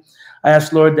 God. I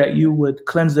ask, Lord, that you would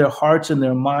cleanse their hearts and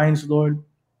their minds, Lord.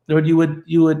 Lord, you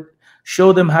would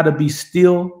show them how to be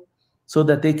still so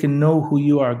that they can know who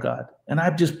you are, God. And I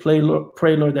just pray,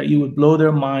 Lord, that you would blow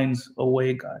their minds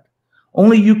away, God.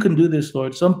 Only you can do this,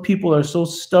 Lord. Some people are so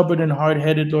stubborn and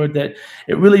hard-headed, Lord, that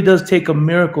it really does take a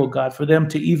miracle, God, for them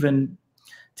to even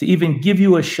give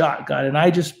you a shot, God. And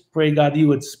I just pray, God, that you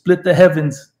would split the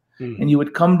heavens and you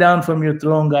would come down from your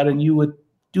throne, God, and you would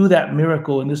do that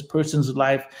miracle in this person's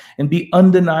life and be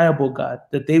undeniable, God,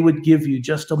 that they would give you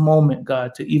just a moment,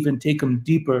 God, to even take them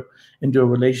deeper into a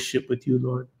relationship with you,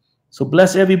 Lord. So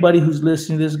bless everybody who's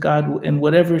listening to this, God, in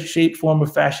whatever shape, form, or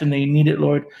fashion they need it,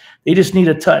 Lord. They just need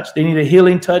a touch. They need a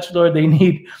healing touch, Lord. They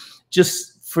need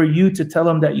just for you to tell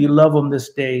them that you love them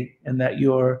this day and that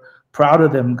you're proud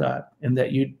of them, God, and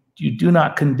that you do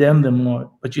not condemn them, Lord,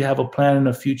 but you have a plan and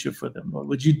a future for them, Lord.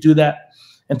 Would you do that?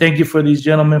 And thank you for these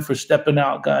gentlemen for stepping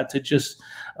out, God, to just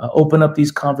open up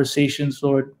these conversations,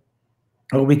 Lord.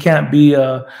 Or we can't be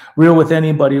real with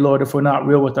anybody, Lord, if we're not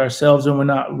real with ourselves and we're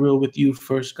not real with you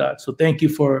first, God. So thank you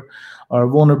for our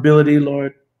vulnerability,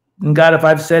 Lord. And God, if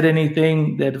I've said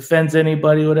anything that offends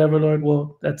anybody, whatever, Lord,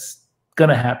 well, that's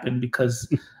gonna happen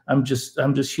because I'm just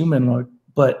human, Lord.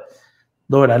 But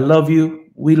Lord, I love you.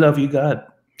 We love you, God.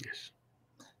 Yes.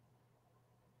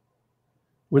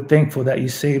 We're thankful that you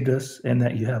saved us and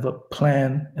that you have a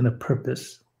plan and a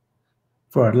purpose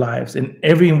for our lives and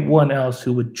everyone else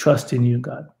who would trust in you,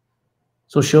 God.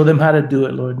 So show them how to do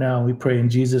it, Lord. Now we pray in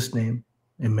Jesus' name.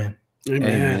 Amen.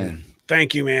 Amen.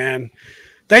 Thank you, man.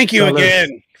 Thank you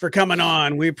again for coming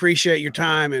on. We appreciate your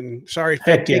time, and sorry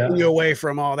for taking you away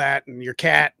from all that and your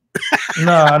cat.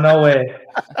 No, no way.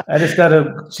 I just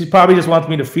she probably just wants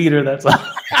me to feed her. That's all.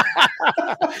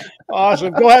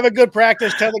 Awesome. Go have a good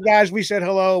practice. Tell the guys we said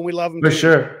hello. We love them. For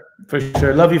sure. For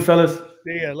sure. Love you, fellas.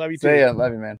 See ya. Love you too. See ya.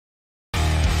 Love you, man.